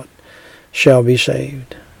Lord shall be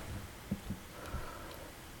saved.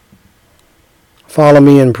 Follow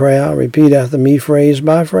me in prayer. Repeat after me phrase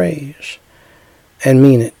by phrase and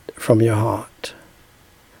mean it from your heart.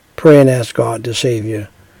 Pray and ask God to save you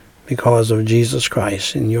because of Jesus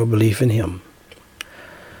Christ and your belief in him.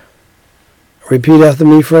 Repeat after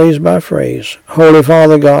me phrase by phrase. Holy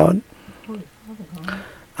Father God,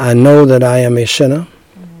 I know that I am a sinner,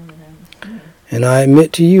 and I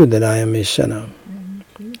admit to you that I am a sinner.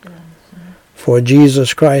 For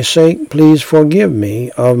Jesus Christ's sake, please forgive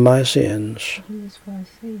me of my sins,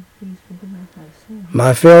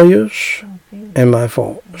 my failures, and my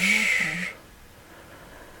faults.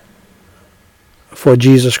 For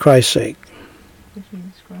Jesus Christ's sake.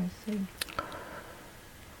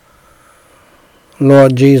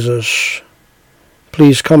 Lord Jesus,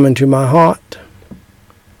 please come into my heart.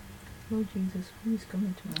 Lord Jesus, please come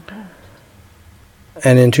into my heart.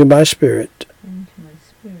 And into my spirit.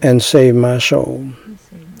 And save my soul.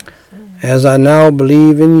 As I now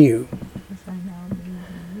believe in you.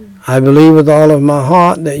 I believe with all of my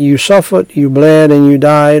heart that you suffered, you bled, and you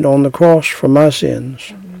died on the cross for my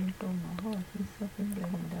sins.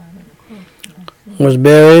 Was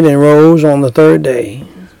buried and rose on the third day.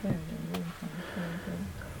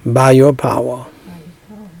 By your power.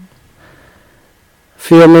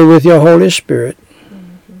 Fill me with your Holy Spirit.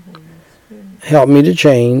 Help me to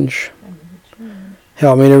change.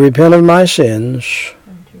 Help me to repent of my sins.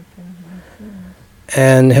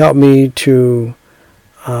 And help me to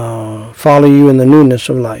follow you in the newness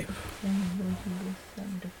of life.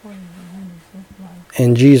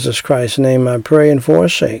 In Jesus Christ's name I pray and for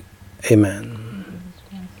his sake. Amen.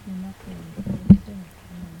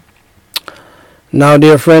 Now,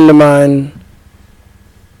 dear friend of mine,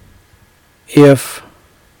 if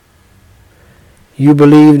you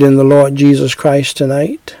believed in the Lord Jesus Christ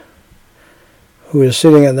tonight, who is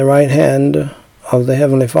sitting at the right hand of the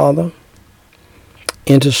Heavenly Father,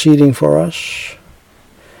 interceding for us,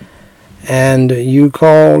 and you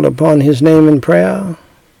called upon his name in prayer,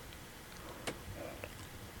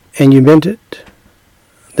 and you meant it,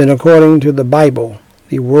 then according to the Bible,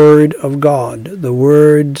 the Word of God, the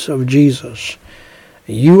words of Jesus,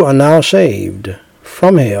 you are now saved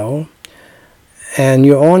from hell, and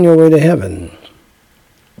you're on your way to heaven.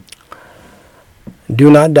 Do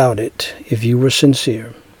not doubt it if you were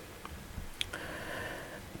sincere.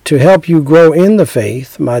 To help you grow in the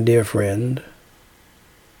faith, my dear friend,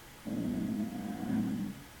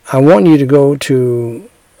 I want you to go to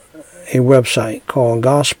a website called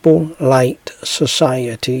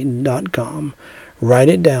GospelLightSociety.com. Write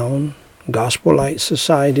it down,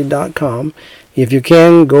 GospelLightSociety.com. If you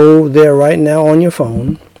can, go there right now on your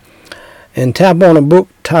phone and tap on a book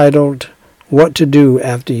titled What to Do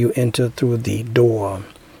After You Enter Through the Door.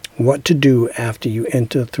 What to do after you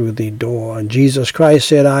enter through the door. Jesus Christ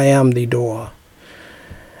said, I am the door.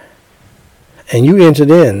 And you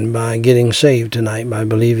entered in by getting saved tonight by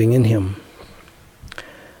believing in him.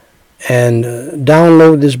 And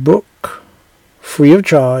download this book free of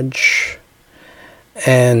charge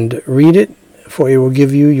and read it, for it will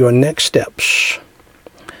give you your next steps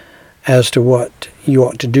as to what you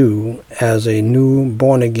ought to do as a new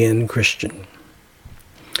born-again Christian.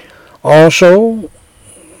 Also,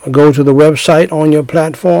 go to the website on your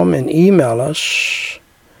platform and email us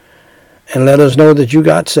and let us know that you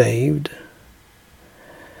got saved,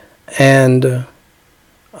 and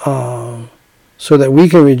so that we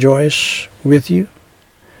can rejoice with you,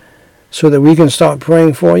 so that we can start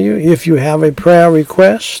praying for you. If you have a prayer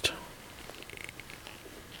request,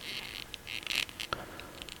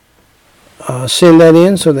 send that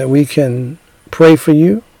in so that we can pray for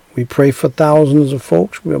you. We pray for thousands of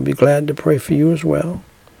folks. We'll be glad to pray for you as well.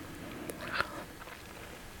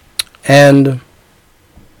 And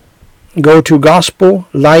go to Gospel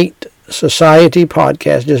Light Society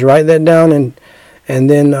Podcast. Just write that down and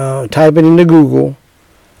then type it into Google,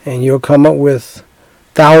 and you'll come up with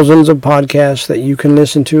thousands of podcasts that you can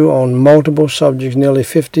listen to on multiple subjects, nearly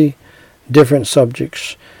 50 different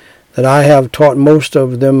subjects that I have taught most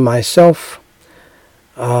of them myself.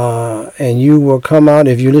 And you will come out,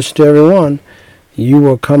 if you listen to every one, you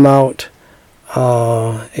will come out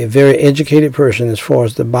a very educated person as far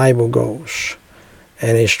as the Bible goes,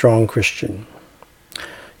 and a strong Christian.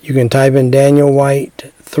 You can type in Daniel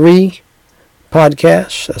White 3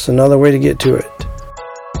 podcasts. That's another way to get to it.